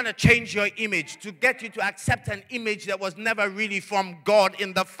 He's trying to change your image to get you to accept an image that was never really from God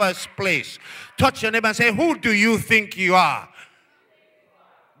in the first place. Touch your neighbor and say, who do you think you are?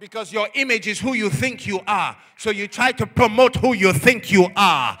 Because your image is who you think you are. So you try to promote who you think you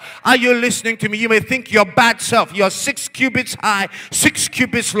are. Are you listening to me? You may think your bad self. You're 6 cubits high, 6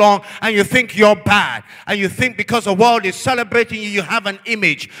 cubits long, and you think you're bad. And you think because the world is celebrating you, you have an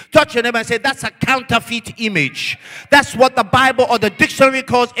image. Touch your neighbor and say, that's a counterfeit image. That's what the Bible or the dictionary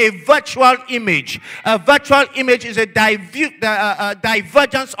calls a virtual image. A virtual image is a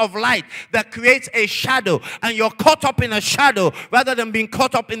divergence of light that creates a shadow. And you're caught up in a shadow rather than being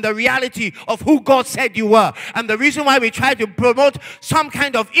caught up in the reality of who God said you were. And the reason why we try to promote some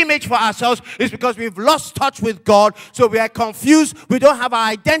kind of image for ourselves is because we've lost touch with God. So we are confused. We don't have our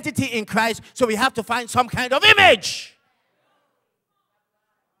identity in Christ. So we have to find some kind of image.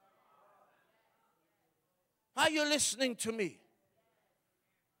 Are you listening to me?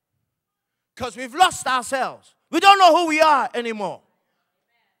 Because we've lost ourselves. We don't know who we are anymore.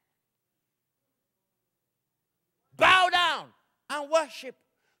 Bow down and worship.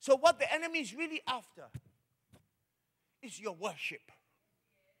 So what the enemy is really after is your worship.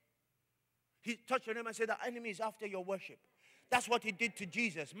 He touched your name and said the enemy is after your worship. That's what he did to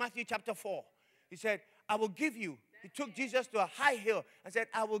Jesus. Matthew chapter 4. He said, I will give you. He took Jesus to a high hill and said,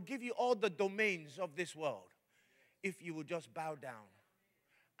 I will give you all the domains of this world if you will just bow down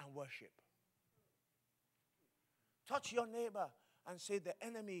and worship. Touch your neighbor and say the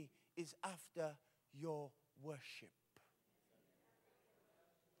enemy is after your worship.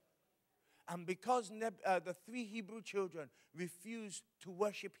 And because the 3 Hebrew children refused to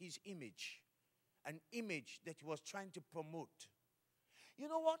worship his image, an image that he was trying to promote. You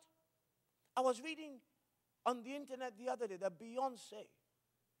know what? I was reading on the internet the other day that Beyonce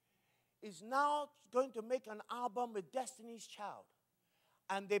is now going to make an album with Destiny's Child.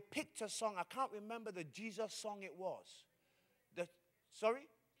 And they picked a song. I can't remember the Jesus song it was. Sorry?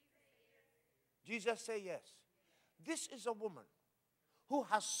 Jesus Say Yes. This is a woman who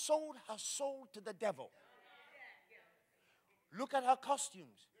has sold her soul to the devil. Look at her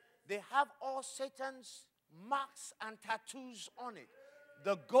costumes. They have all Satan's marks and tattoos on it.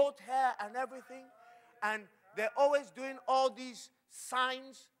 The goat hair and everything. And they're always doing all these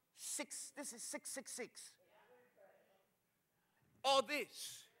signs. This is 666. All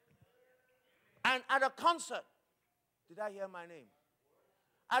this. And at a concert, did I hear my name?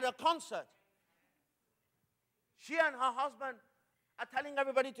 At a concert, she and her husband are telling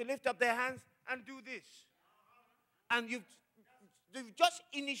everybody to lift up their hands and do this. And you've just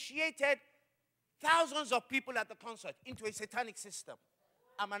initiated thousands of people at the concert into a satanic system.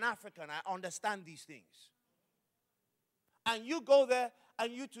 I'm an African. I understand these things. And you go there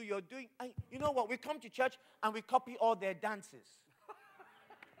and you two, you're doing, and you know what? We come to church and we copy all their dances.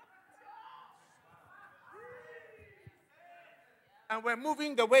 And we're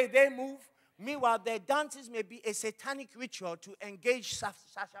moving the way they move. Meanwhile, their dances may be a satanic ritual to engage Sasha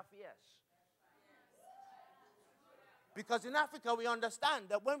Fierce. Because in Africa, we understand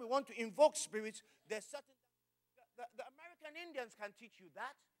that when we want to invoke spirits, there's certain... The American Indians can teach you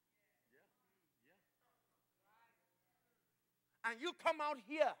that. And you come out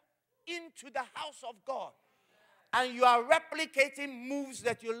here into the house of God, and you are replicating moves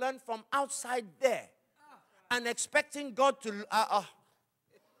that you learned from outside there, and expecting God to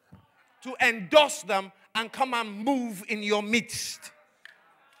endorse them and come and move in your midst.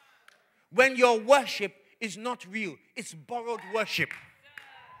 When your worship is not real, it's borrowed worship.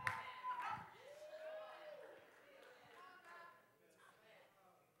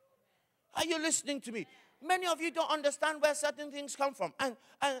 Are you listening to me? Many of you don't understand where certain things come from. And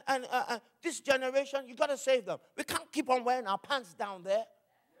this generation, you got to save them. We can't keep on wearing our pants down there.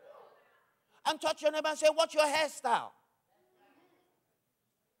 And touch your neighbor and say, what's your hairstyle?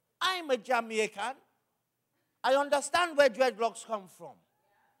 I'm a Jamaican. I understand where dreadlocks come from.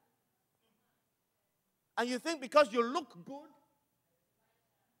 And you think because you look good,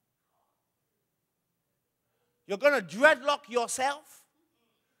 you're going to dreadlock yourself?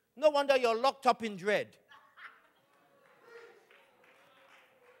 No wonder you're locked up in dread.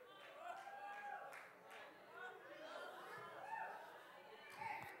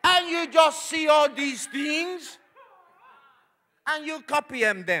 And you just see all these things and you copy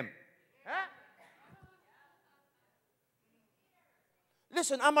them. Huh?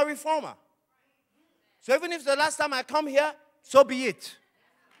 Listen, I'm a reformer. So even if the last time I come here, so be it.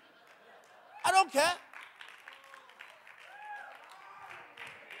 I don't care.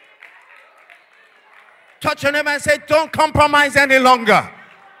 Touch your neighbor and say, don't compromise any longer.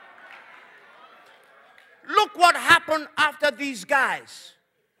 Look what happened after these guys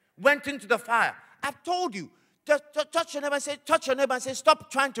went into the fire. I've told you. Touch your neighbor and say,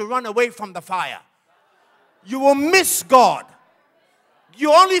 stop trying to run away from the fire. You will miss God.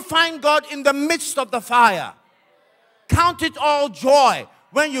 You only find God in the midst of the fire. Count it all joy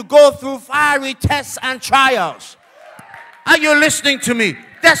when you go through fiery tests and trials. Are you listening to me?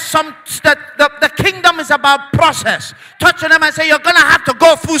 There's the kingdom is about process. Touch your neighbor and say, you're going to have to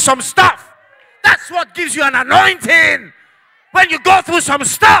go through some stuff. That's what gives you an anointing. When you go through some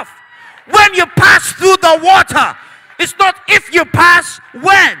stuff. When you pass through the water. It's not if you pass,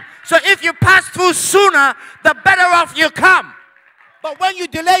 when. So if you pass through sooner, the better off you come. But when you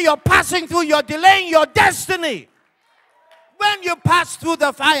delay your passing through, you're delaying your destiny. When you pass through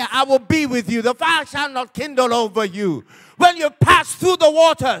the fire, I will be with you. The fire shall not kindle over you. When you pass through the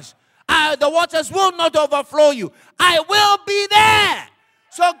waters will not overflow you. I will be there.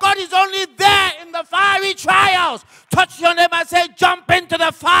 So God is only there in the fiery trials. Touch your neighbor and say, jump into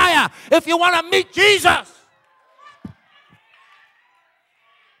the fire if you want to meet Jesus.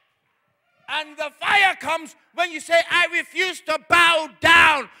 And the fire comes when you say, I refuse to bow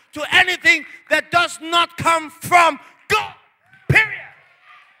down to anything that does not come from God. Period.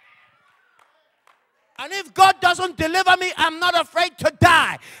 And if God doesn't deliver me, I'm not afraid to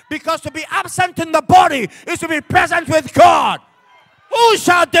die. Because to be absent in the body is to be present with God. Who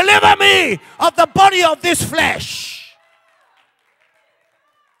shall deliver me of the body of this flesh?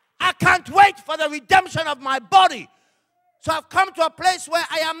 I can't wait for the redemption of my body. So I've come to a place where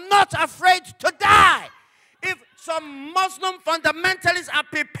I am not afraid to die. If some Muslim fundamentalists are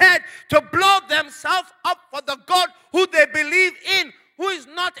prepared to blow themselves up for the God who they believe in, who is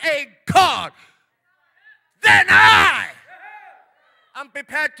not a God, then I am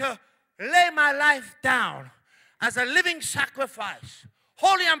prepared to lay my life down as a living sacrifice,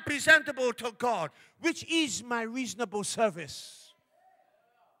 holy and presentable to God, which is my reasonable service.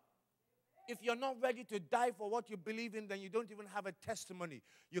 If you're not ready to die for what you believe in, then you don't even have a testimony.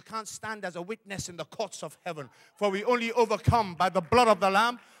 You can't stand as a witness in the courts of heaven. For we only overcome by the blood of the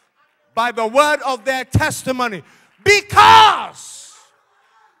Lamb, by the word of their testimony. Because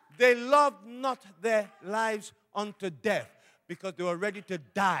they loved not their lives unto death. Because they were ready to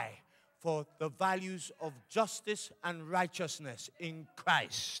die for the values of justice and righteousness in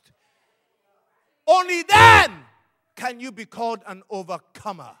Christ. Only then can you be called an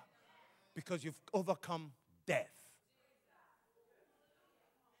overcomer. Because you've overcome death.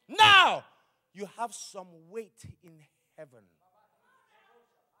 Now, you have some weight in heaven.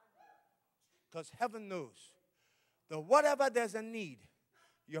 Because heaven knows that whatever there's a need,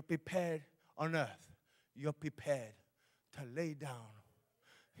 you're prepared on earth. You're prepared to lay down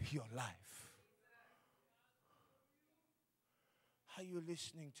your life. Are you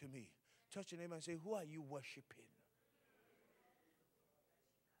listening to me? Touch your neighbor and say, who are you worshiping?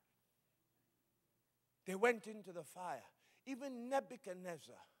 They went into the fire. Even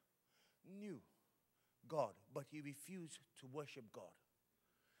Nebuchadnezzar knew God, but he refused to worship God.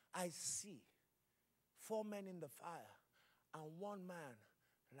 I see 4 men in the fire and 1 man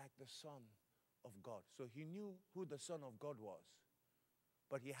like the Son of God. So he knew who the Son of God was.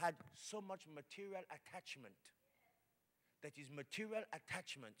 But he had so much material attachment that his material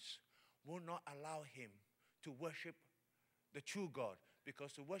attachments will not allow him to worship the true God.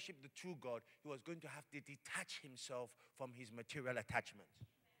 Because to worship the true God, he was going to have to detach himself from his material attachments.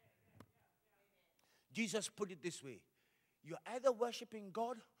 Jesus put it this way. You're either worshiping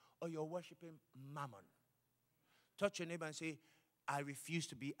God or you're worshiping Mammon. Touch your neighbor and say, I refuse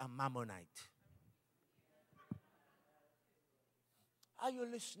to be a Mammonite. Are you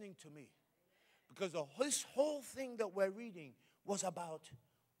listening to me? Because this whole thing that we're reading was about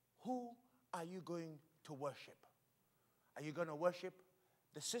who are you going to worship? Are you going to worship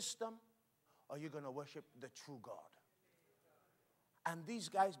the system, or are you going to worship the true God? And these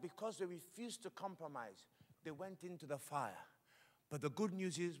guys, because they refused to compromise, they went into the fire. But the good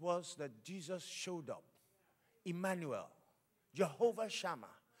news was that Jesus showed up. Emmanuel, Jehovah Shammah,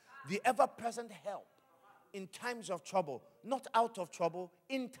 the ever-present help in times of trouble. Not out of trouble,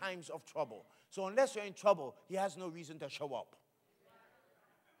 in times of trouble. So unless you're in trouble, he has no reason to show up.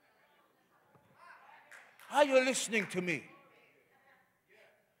 Are you listening to me?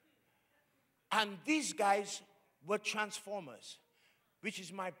 And these guys were transformers, which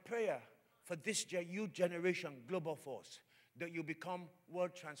is my prayer for this youth generation, Global Force, that you become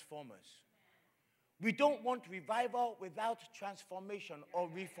world transformers. We don't want revival without transformation or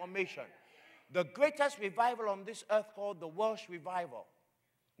reformation. The greatest revival on this earth, called the Welsh Revival,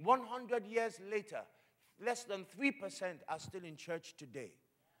 100 years later, less than 3% are still in church today.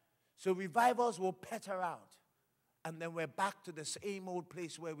 So revivals will peter out. And then we're back to the same old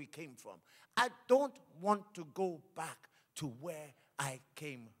place where we came from. I don't want to go back to where I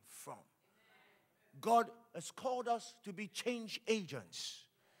came from. God has called us to be change agents.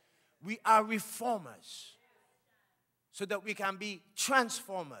 We are reformers so that we can be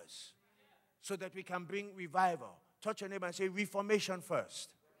transformers, so that we can bring revival. Touch your neighbor and say, reformation first,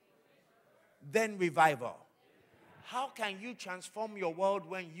 then revival. How can you transform your world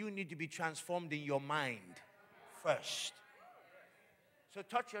when you need to be transformed in your mind first? So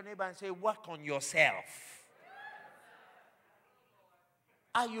touch your neighbor and say, work on yourself.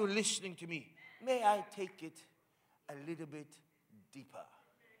 Are you listening to me? May I take it a little bit deeper.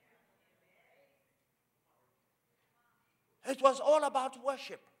 It was all about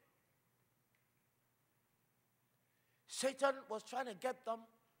worship. Satan was trying to get them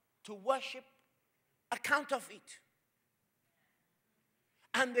to worship a counterfeit.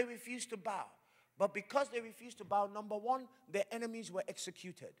 And they refused to bow. But because they refused to bow, number one, their enemies were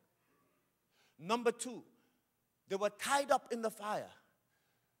executed. Number two, they were tied up in the fire.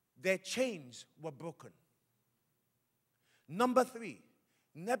 Their chains were broken. Number three,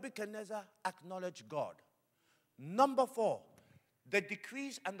 Nebuchadnezzar acknowledged God. Number four, the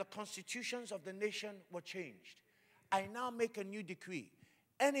decrees and the constitutions of the nation were changed. I now make a new decree.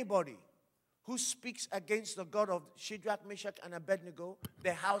 Anybody who speaks against the God of Shadrach, Meshach, and Abednego,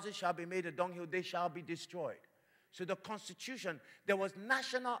 their houses shall be made a dunghill, they shall be destroyed. So the constitution, there was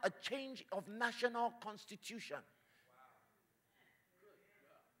a change of national constitution.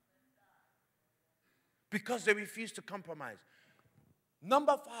 Because they refused to compromise.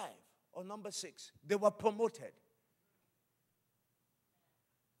 Number 5 or number 6, they were promoted.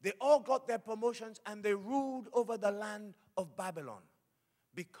 They all got their promotions and they ruled over the land of Babylon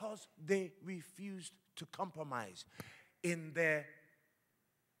because they refused to compromise in their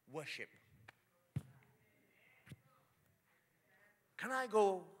worship. Can I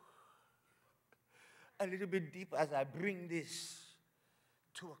go a little bit deep as I bring this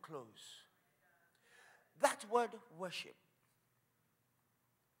to a close? That word worship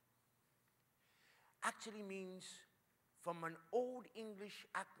actually means from an old English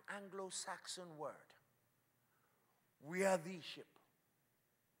Anglo-Saxon word, worthyship,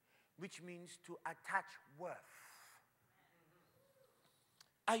 which means to attach worth.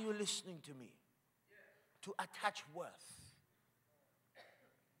 Are you listening to me? To attach worth.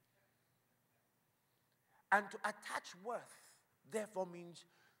 And to attach worth, therefore, means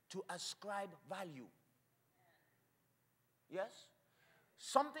to ascribe value. Yes?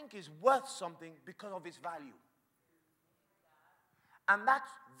 Something is worth something because of its value. And that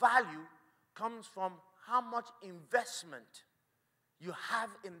value comes from how much investment you have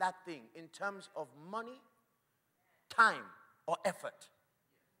in that thing in terms of money, time, or effort.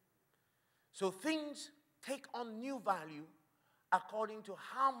 So things take on new value according to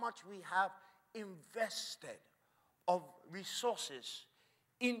how much we have invested of resources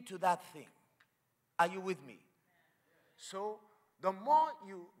into that thing. Are you with me? So the more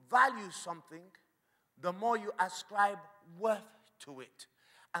you value something, the more you ascribe worth to it.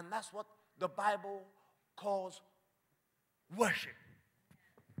 And that's what the Bible calls worship.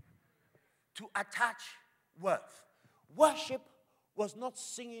 To attach worth. Worship was not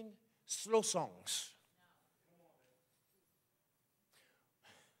singing slow songs.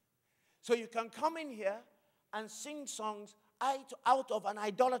 So you can come in here and sing songs out of an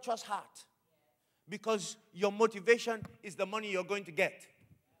idolatrous heart because your motivation is the money you're going to get.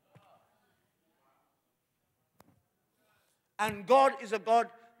 And God is a God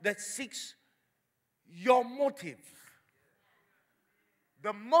that seeks your motive.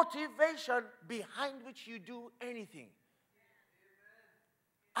 The motivation behind which you do anything.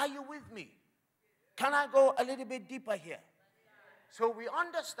 Are you with me? Can I go a little bit deeper here? So we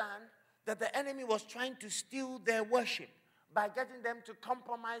understand that the enemy was trying to steal their worship by getting them to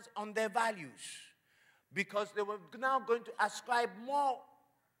compromise on their values. Because they were now going to ascribe more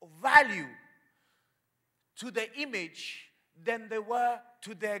value to the image than they were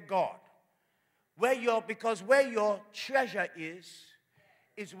to their God. Because where your treasure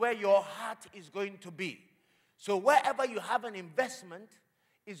is where your heart is going to be. So wherever you have an investment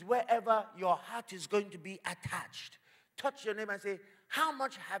is wherever your heart is going to be attached. Touch your neighbor and say, how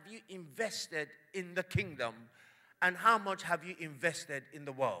much have you invested in the kingdom and how much have you invested in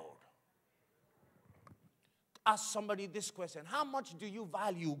the world? Ask somebody this question. How much do you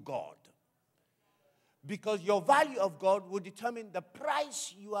value God? Because your value of God will determine the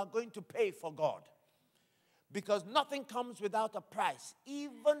price you are going to pay for God. Because nothing comes without a price.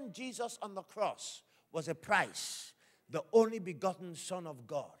 Even Jesus on the cross was a price. The only begotten Son of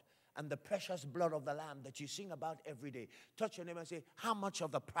God and the precious blood of the Lamb that you sing about every day. Touch your neighbor and say, how much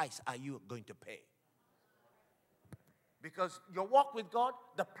of the price are you going to pay? Because your walk with God,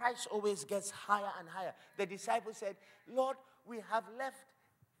 the price always gets higher and higher. The disciples said, Lord, we have left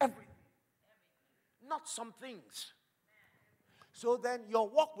everything. Not some things. So then your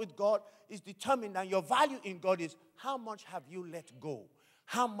walk with God is determined, and your value in God is how much have you let go?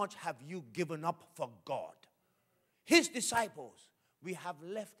 How much have you given up for God? His disciples, we have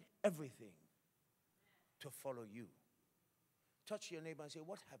left everything to follow you. Touch your neighbor and say,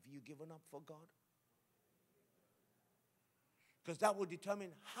 what have you given up for God? Because that will determine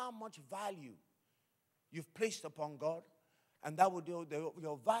how much value you've placed upon God And that would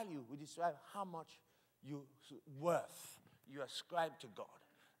your value would describe how much worth you ascribe to God.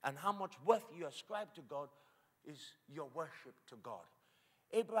 And how much worth you ascribe to God is your worship to God.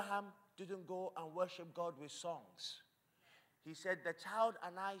 Abraham didn't go and worship God with songs. He said, the child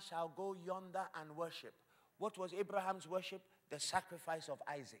and I shall go yonder and worship. What was Abraham's worship? The sacrifice of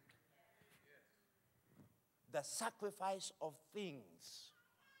Isaac. The sacrifice of things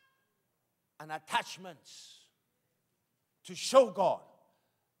and attachments to show God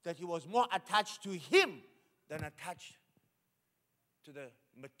that he was more attached to him than attached to the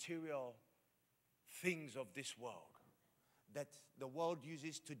material things of this world that the world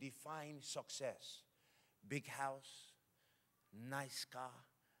uses to define success. Big house, nice car,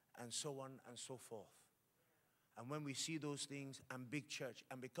 and so on and so forth. And when we see those things and big church,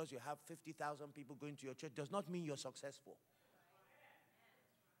 and because you have 50,000 people going to your church, does not mean you're successful.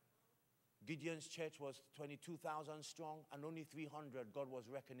 Gideon's church was 22,000 strong, and only 300 God was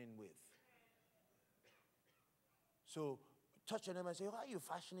reckoning with. So touch your neighbor and say, who are you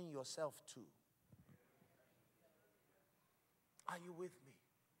fashioning yourself to? Are you with me?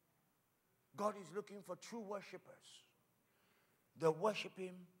 God is looking for true worshipers. They worship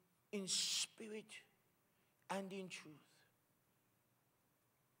him in spirit and in truth,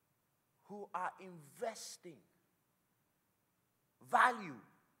 who are investing value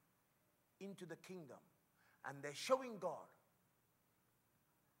into the kingdom, and they're showing God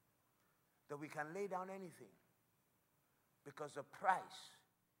that we can lay down anything, because the price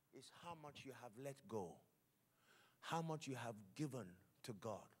is how much you have let go, how much you have given to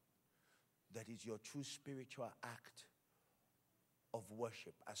God. That is your true spiritual act of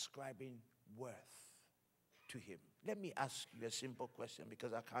worship, ascribing worth to him. Let me ask you a simple question,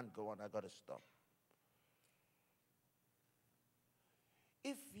 because I can't go on, I got to stop.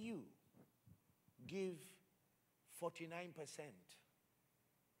 If you give 49%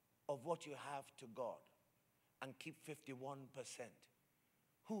 of what you have to God and keep 51%,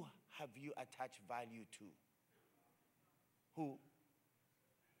 who have you attached value to? Who?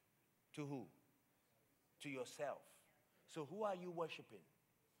 To who? To yourself. So who are you worshiping?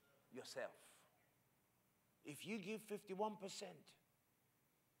 Yourself. If you give 51%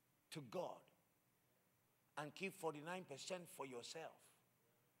 to God and keep 49% for yourself,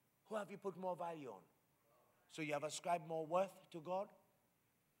 who have you put more value on? So you have ascribed more worth to God?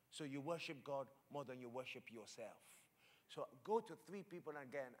 So you worship God more than you worship yourself. So go to 3 people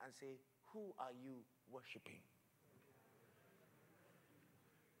again and say, who are you worshiping?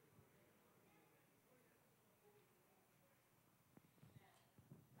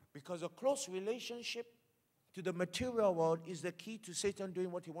 Because a close relationship to the material world is the key to Satan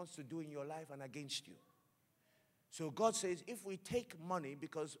doing what he wants to do in your life and against you. So God says, if we take money,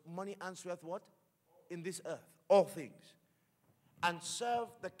 because money answereth what? In this earth, all things, and serve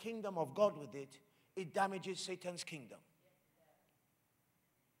the kingdom of God with it, it damages Satan's kingdom.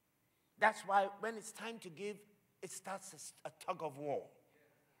 That's why when it's time to give, it starts a tug of war.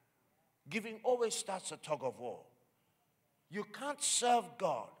 Giving always starts a tug of war. You can't serve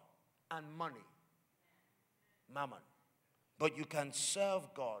God and money, mammon, but you can serve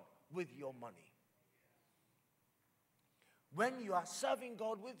God with your money. When you are serving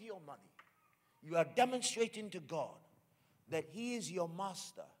God with your money, you are demonstrating to God that he is your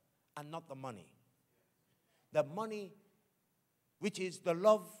master and not the money. The money, which is the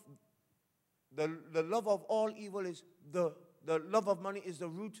love of all evil, is the love of money is the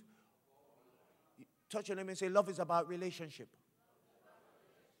root. Touch your neighbor and say, love is about relationship.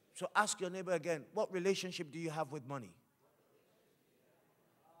 So ask your neighbor again, what relationship do you have with money?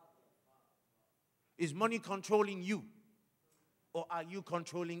 Is money controlling you? Or are you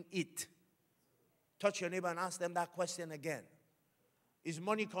controlling it? Touch your neighbor and ask them that question again. Is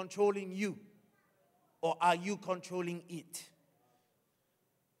money controlling you? Or are you controlling it?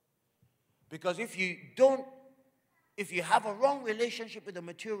 Because if you have a wrong relationship with the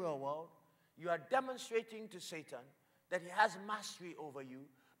material world, you are demonstrating to Satan that he has mastery over you,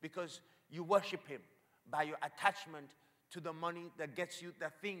 because you worship him by your attachment to the money that gets you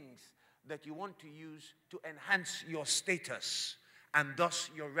the things that you want to use to enhance your status and thus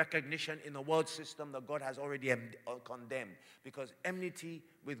your recognition in the world system that God has already condemned. Because enmity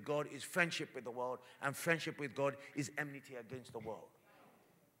with God is friendship with the world, and friendship with God is enmity against the world.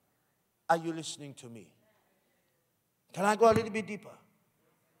 Are you listening to me? Can I go a little bit deeper?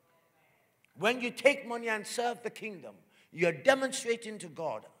 When you take money and serve the kingdom, you're demonstrating to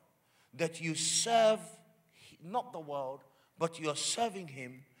God that you serve not the world, but you're serving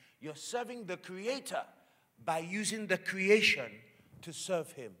him. You're serving the Creator by using the creation to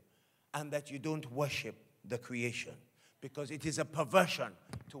serve him, and that you don't worship the creation. Because it is a perversion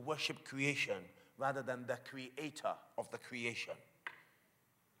to worship creation rather than the creator of the creation.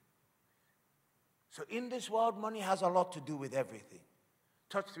 So in this world, money has a lot to do with everything.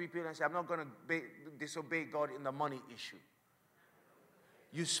 Touch 3 people and say, I'm not going to disobey God in the money issue.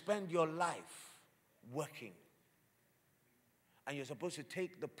 You spend your life working. And you're supposed to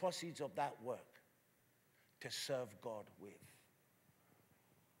take the proceeds of that work to serve God with.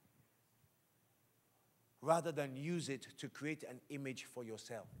 Rather than use it to create an image for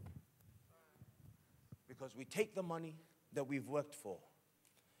yourself. Because we take the money that we've worked for.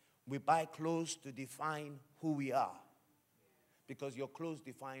 We buy clothes to define who we are. Because your clothes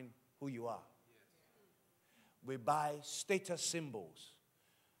define who you are. We buy status symbols.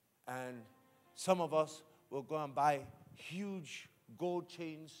 And some of us will go and buy huge gold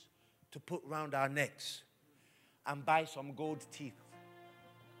chains to put around our necks. And buy some gold teeth.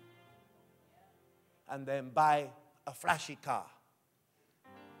 And then buy a flashy car.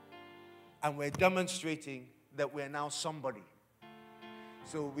 And we're demonstrating that we're now somebody.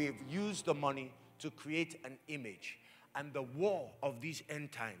 So we've used the money to create an image. And the war of these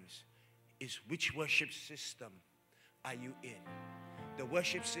end times is, which worship system are you in? The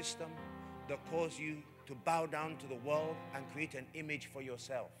worship system that calls you to bow down to the world and create an image for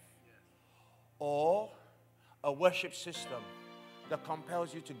yourself. Or a worship system that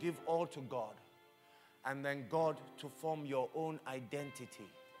compels you to give all to God and then God to form your own identity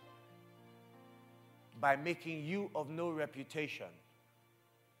by making you of no reputation.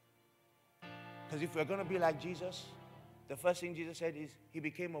 Because if we're going to be like Jesus, the first thing Jesus said is he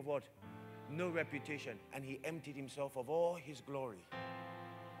became of what? No reputation. And he emptied himself of all his glory.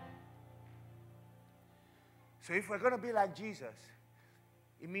 So if we're going to be like Jesus,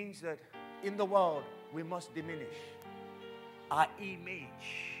 it means that in the world we must diminish. Our image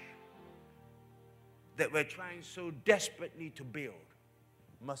that we're trying so desperately to build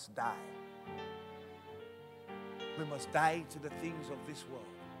must die. We must die to the things of this world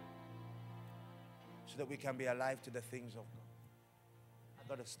so that we can be alive to the things of God. I've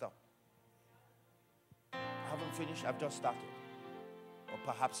got to stop. I haven't finished, I've just started. Or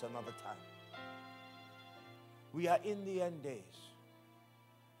perhaps another time. We are in the end days.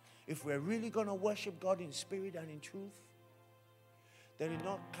 If we're really going to worship God in spirit and in truth, then it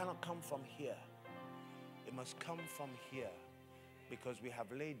cannot come from here. It must come from here, because we have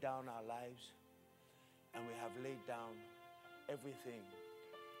laid down our lives and we have laid down everything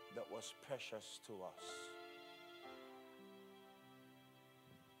that was precious to us.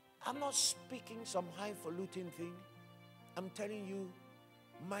 I'm not speaking some highfalutin thing. I'm telling you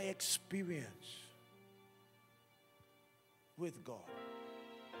my experience with God.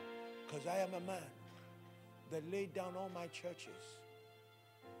 Because I am a man that laid down all my churches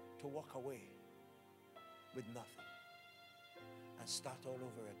to walk away with nothing and start all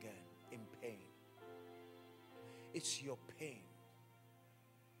over again in pain. It's your pain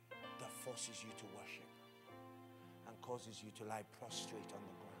that forces you to worship and causes you to lie prostrate on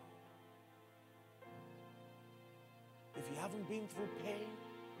the ground. If you haven't been through pain,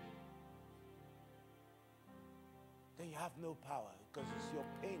 then you have no power, because it's your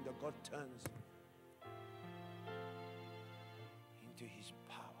pain that God turns into his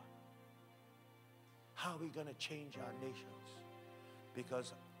power. How are we going to change our nations?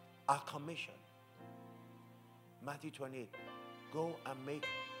 Because our commission, Matthew 28, go and make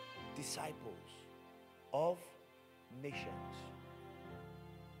disciples of nations.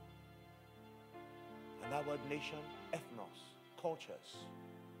 And that word nation, ethnos, cultures.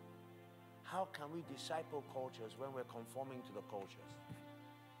 How can we disciple cultures when we're conforming to the cultures?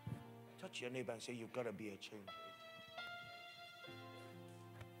 Touch your neighbor and say, you've got to be a change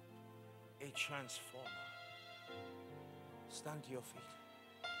agent. A transformer. Stand to your feet.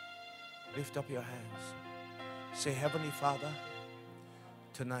 Lift up your hands. Say, Heavenly Father,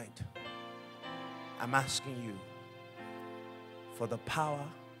 tonight I'm asking you for the power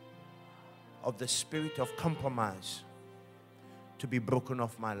of the spirit of compromise to be broken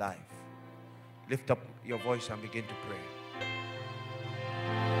off my life. Lift up your voice and begin to pray.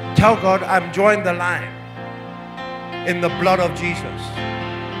 Tell God, I'm joined the line in the blood of Jesus.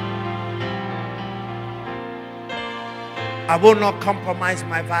 I will not compromise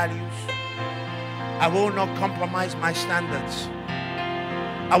my values. I will not compromise my standards.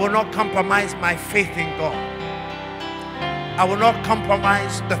 I will not compromise my faith in God. I will not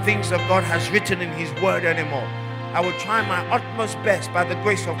compromise the things that God has written in his word anymore. I will try my utmost best by the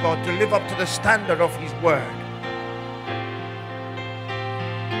grace of God to live up to the standard of his word.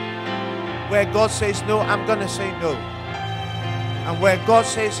 Where God says no, I'm going to say no. And where God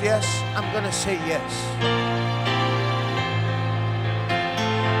says yes, I'm going to say yes.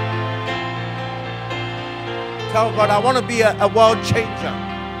 Tell God, I want to be a world changer.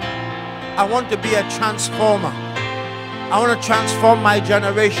 I want to be a transformer. I want to transform my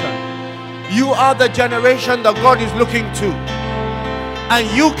generation. You are the generation that God is looking to. And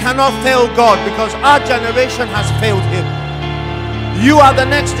you cannot fail God because our generation has failed Him. You are the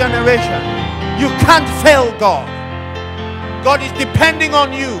next generation. You can't fail God. God is depending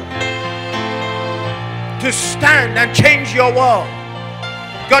on you to stand and change your world.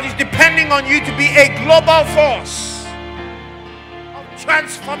 God is depending on you to be a global force of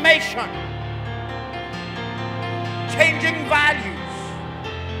transformation, changing values,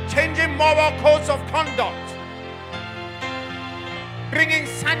 changing moral codes of conduct, bringing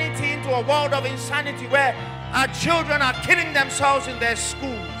sanity into a world of insanity where our children are killing themselves in their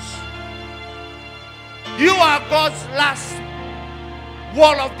schools. You are God's last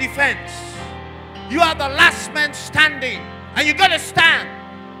wall of defense. You are the last man standing, and you got to stand.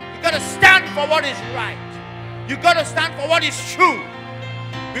 You got to stand for what is right. You got to stand for what is true.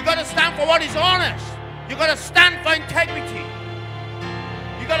 You got to stand for what is honest. You got to stand for integrity.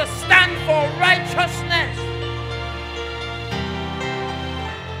 You got to stand for righteousness.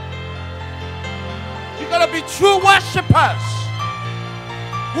 You got to be true worshipers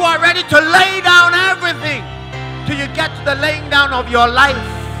who are ready to lay down everything till you get to the laying down of your life.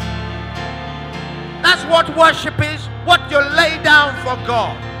 That's what worship is, what you lay down for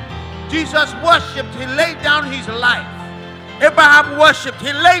God. Jesus worshipped, he laid down his life. Abraham worshipped,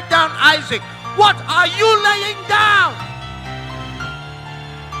 he laid down Isaac. What are you laying down?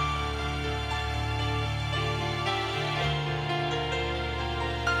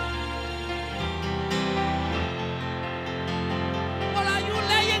 What are you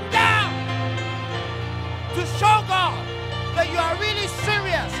laying down to show God that you are really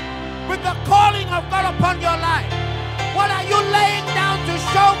serious with the calling of God upon your life? What are you laying down to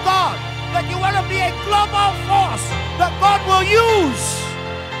show God that you want to be a global force that God will use?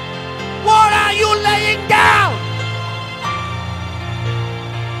 What are you laying down?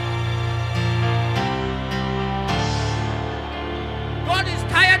 God is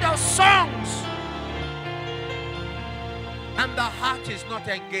tired of songs and the heart is not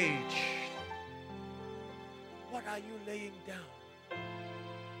engaged. What are you laying down?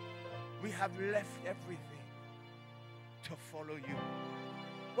 We have left everything to follow you.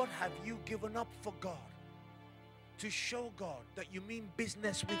 What have you given up for God? To show God that you mean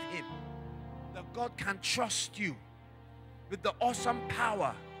business with Him. That God can trust you with the awesome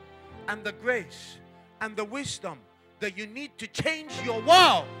power and the grace and the wisdom that you need to change your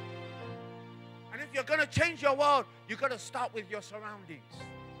world. And if you're going to change your world, you've got to start with your surroundings.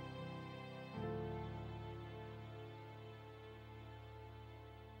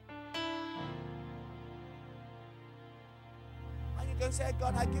 Can say,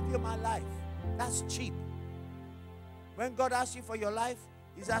 God, I give you my life. That's cheap. When God asks you for your life,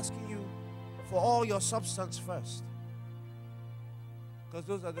 He's asking you for all your substance first. Because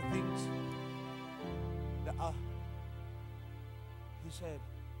those are the things that are, He said,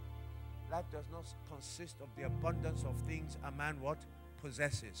 life does not consist of the abundance of things a man what?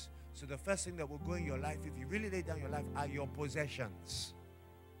 Possesses. So the first thing that will go in your life, if you really lay down your life, are your possessions.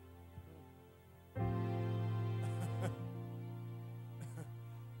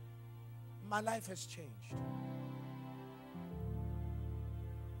 My life has changed.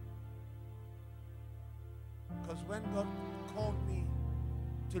 Because when God called me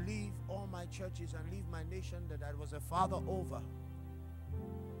to leave all my churches and leave my nation that I was a father over,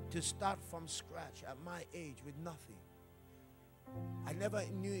 to start from scratch at my age with nothing, I never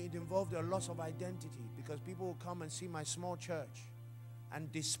knew it involved a loss of identity, because people will come and see my small church and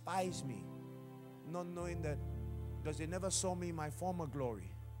despise me, not knowing that, because they never saw me in my former glory.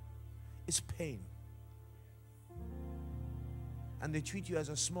 It's pain. And they treat you as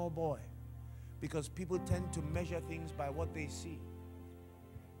a small boy, because people tend to measure things by what they see.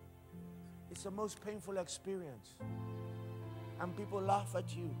 It's the most painful experience. And people laugh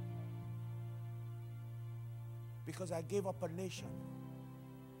at you because I gave up a nation.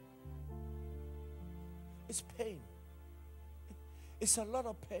 It's pain. It's a lot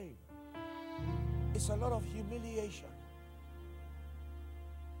of pain. It's a lot of humiliation.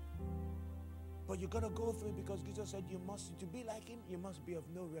 But you got to go through it, because Jesus said you must, to be like Him, you must be of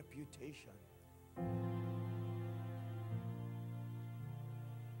no reputation.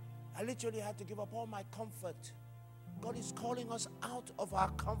 I literally had to give up all my comfort. God is calling us out of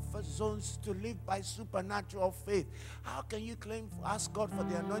our comfort zones to live by supernatural faith. How can you ask God for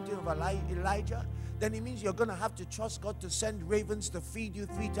the anointing of Elijah? Then it means you're going to have to trust God to send ravens to feed you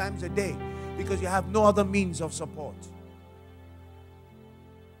 3 times a day, because you have no other means of support.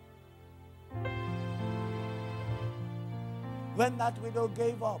 When that widow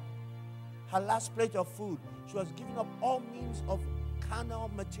gave up her last plate of food, she was giving up all means of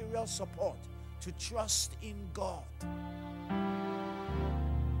carnal material support to trust in God.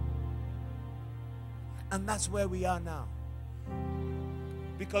 And that's where we are now.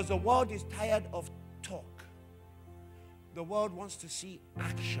 Because the world is tired of talk. The world wants to see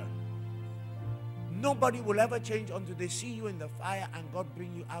action. Nobody will ever change until they see you in the fire and God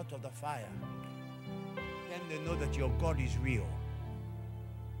bring you out of the fire. Then they know that your God is real.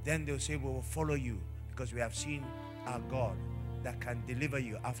 Then they'll say, we will follow you because we have seen our God that can deliver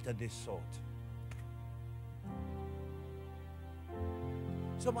you after this sort.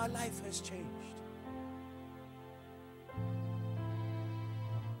 So my life has changed.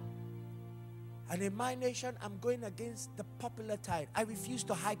 And in my nation, I'm going against the popular tide. I refuse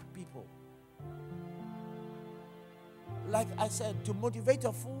to hype people. Like I said, to motivate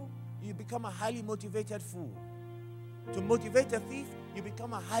a fool, you become a highly motivated fool. To motivate a thief, you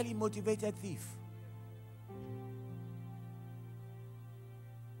become a highly motivated thief.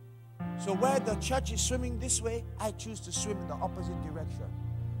 So where the church is swimming this way, I choose to swim in the opposite direction.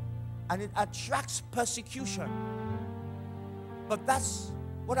 And it attracts persecution. But that's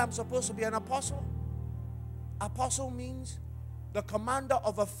what I'm supposed to be, an apostle. Apostle means the commander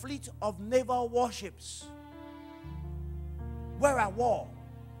of a fleet of naval warships. We're at war.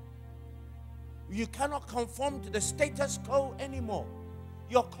 You cannot conform to the status quo anymore.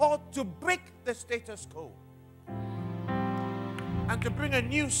 You're called to break the status quo and to bring a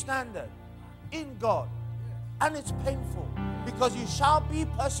new standard in God. And it's painful because you shall be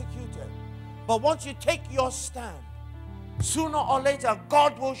persecuted. But once you take your stand, sooner or later,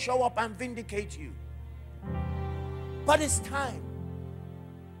 God will show up and vindicate you. But it's time,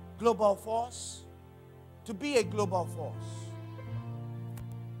 global force, to be a global force.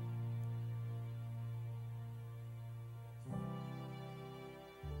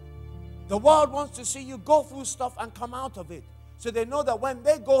 The world wants to see you go through stuff and come out of it. So they know that when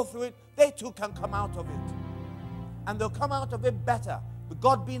they go through it, they too can come out of it. And they'll come out of it better, with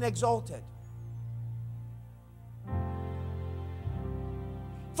God being exalted.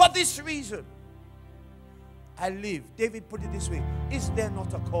 For this reason, I live. David put it this way: is there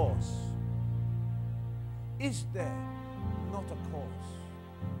not a cause? Is there not a cause?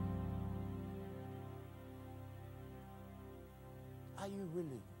 Are you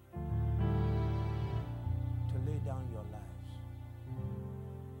willing to lay down your lives?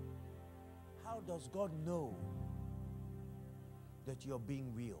 How does God know that you're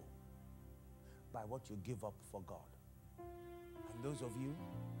being real? By what you give up for God. And those of you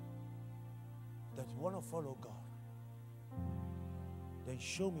that want to follow God, then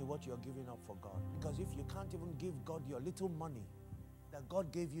show me what you're giving up for God. Because if you can't even give God your little money that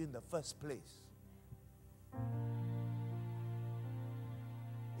God gave you in the first place,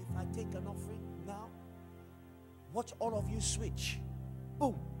 if I take an offering now, watch all of you switch.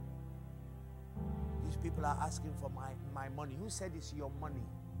 Boom. These people are asking for my money. Who said it's your money?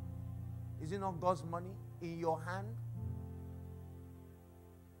 Is it not God's money in your hand?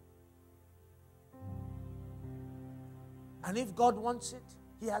 And if God wants it,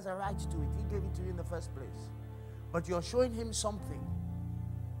 He has a right to it. He gave it to you in the first place. But you're showing Him something.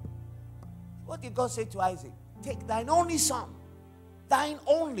 What did God say to Isaac? Take thine only son, thine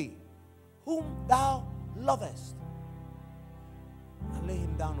only, whom thou lovest, and lay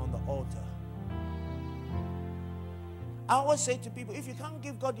him down on the altar. I always say to people, if you can't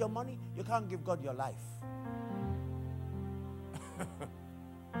give God your money, you can't give God your life.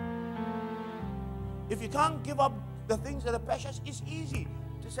 If you can't give up the things that are precious, it's easy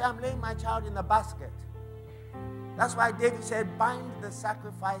to say, I'm laying my child in the basket. That's why David said, bind the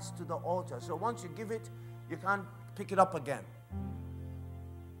sacrifice to the altar. So once you give it, you can't pick it up again.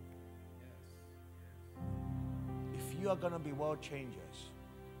 If you are going to be world changers,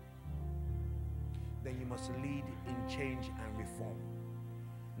 then you must lead in change and reform.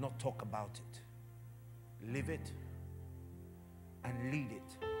 Not talk about it. Live it and lead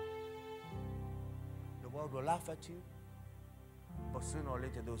it. The world will laugh at you, but sooner or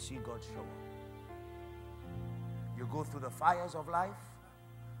later they'll see God show up. You go through the fires of life,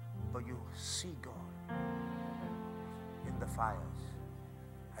 but you see God in the fires.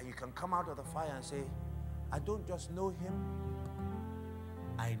 And you can come out of the fire and say, I don't just know Him,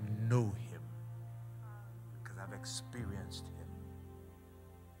 I know Him. Because I've experienced Him.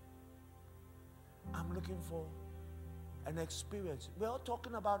 I'm looking for an experience. We're all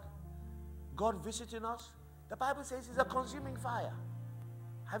talking about God visiting us. The Bible says He's a consuming fire.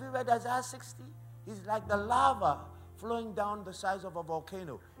 Have you read Isaiah 60? He's like the lava flowing down the sides of a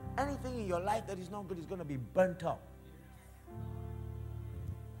volcano. Anything in your life that is not good is going to be burnt up.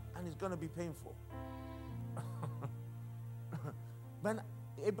 and it's going to be painful. When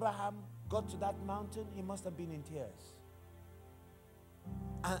Abraham got to that mountain, he must have been in tears.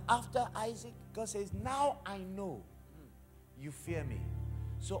 And after Isaac, God says, now I know you fear me.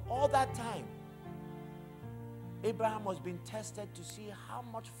 So all that time, Abraham was being tested to see how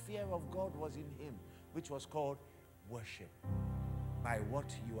much fear of God was in him, which was called worship, by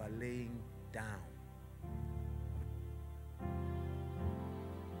what you are laying down. By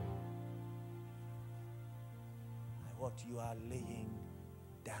what you are laying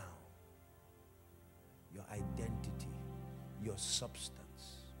down. Your identity, your substance,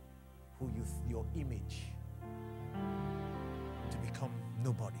 your image, to become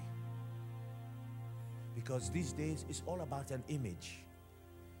nobody. Because these days it's all about an image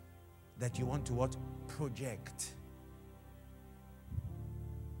that you want to what? Project.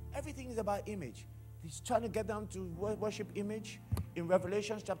 Everything is about image. He's trying to get down to worship image. In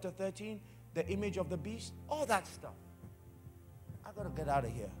Revelation chapter 13, the image of the beast, all that stuff. I gotta get out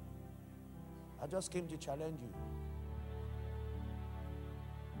of here. I just came to challenge you.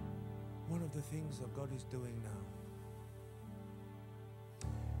 One of the things that God is doing now,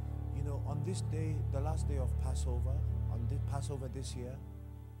 you know, on this day, the last day of Passover, on this Passover this year,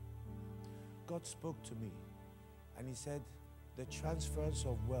 God spoke to me and he said, the transference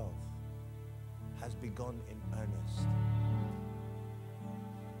of wealth has begun in earnest.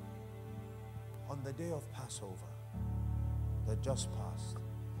 On the day of Passover that just passed,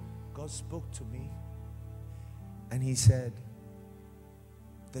 God spoke to me and he said,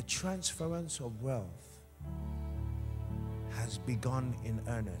 the transference of wealth has begun in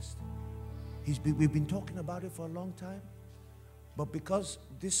earnest. We've been talking about it for a long time, but because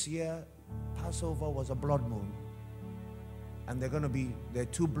this year Passover was a blood moon, and there are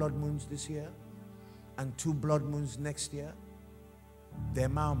 2 blood moons this year and 2 blood moons next year, they're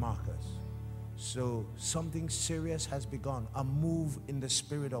mile markers. So something serious has begun, a move in the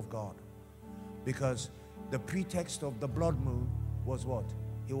Spirit of God, because the pretext of the blood moon was what?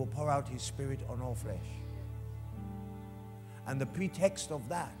 He will pour out his Spirit on all flesh. And the pretext of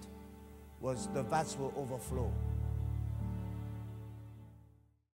that was the vats will overflow.